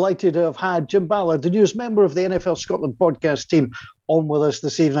 And we're delighted to have had Jim Ballard, the newest member of the NFL Scotland podcast team, on with us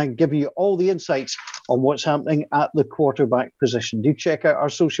this evening, giving you all the insights on what's happening at the quarterback position. Do check out our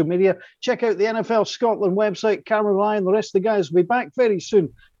social media. Check out the NFL Scotland website. Cameron Ryan and the rest of the guys will be back very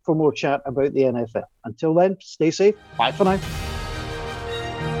soon for more chat about the NFL. Until then, stay safe. Bye for now.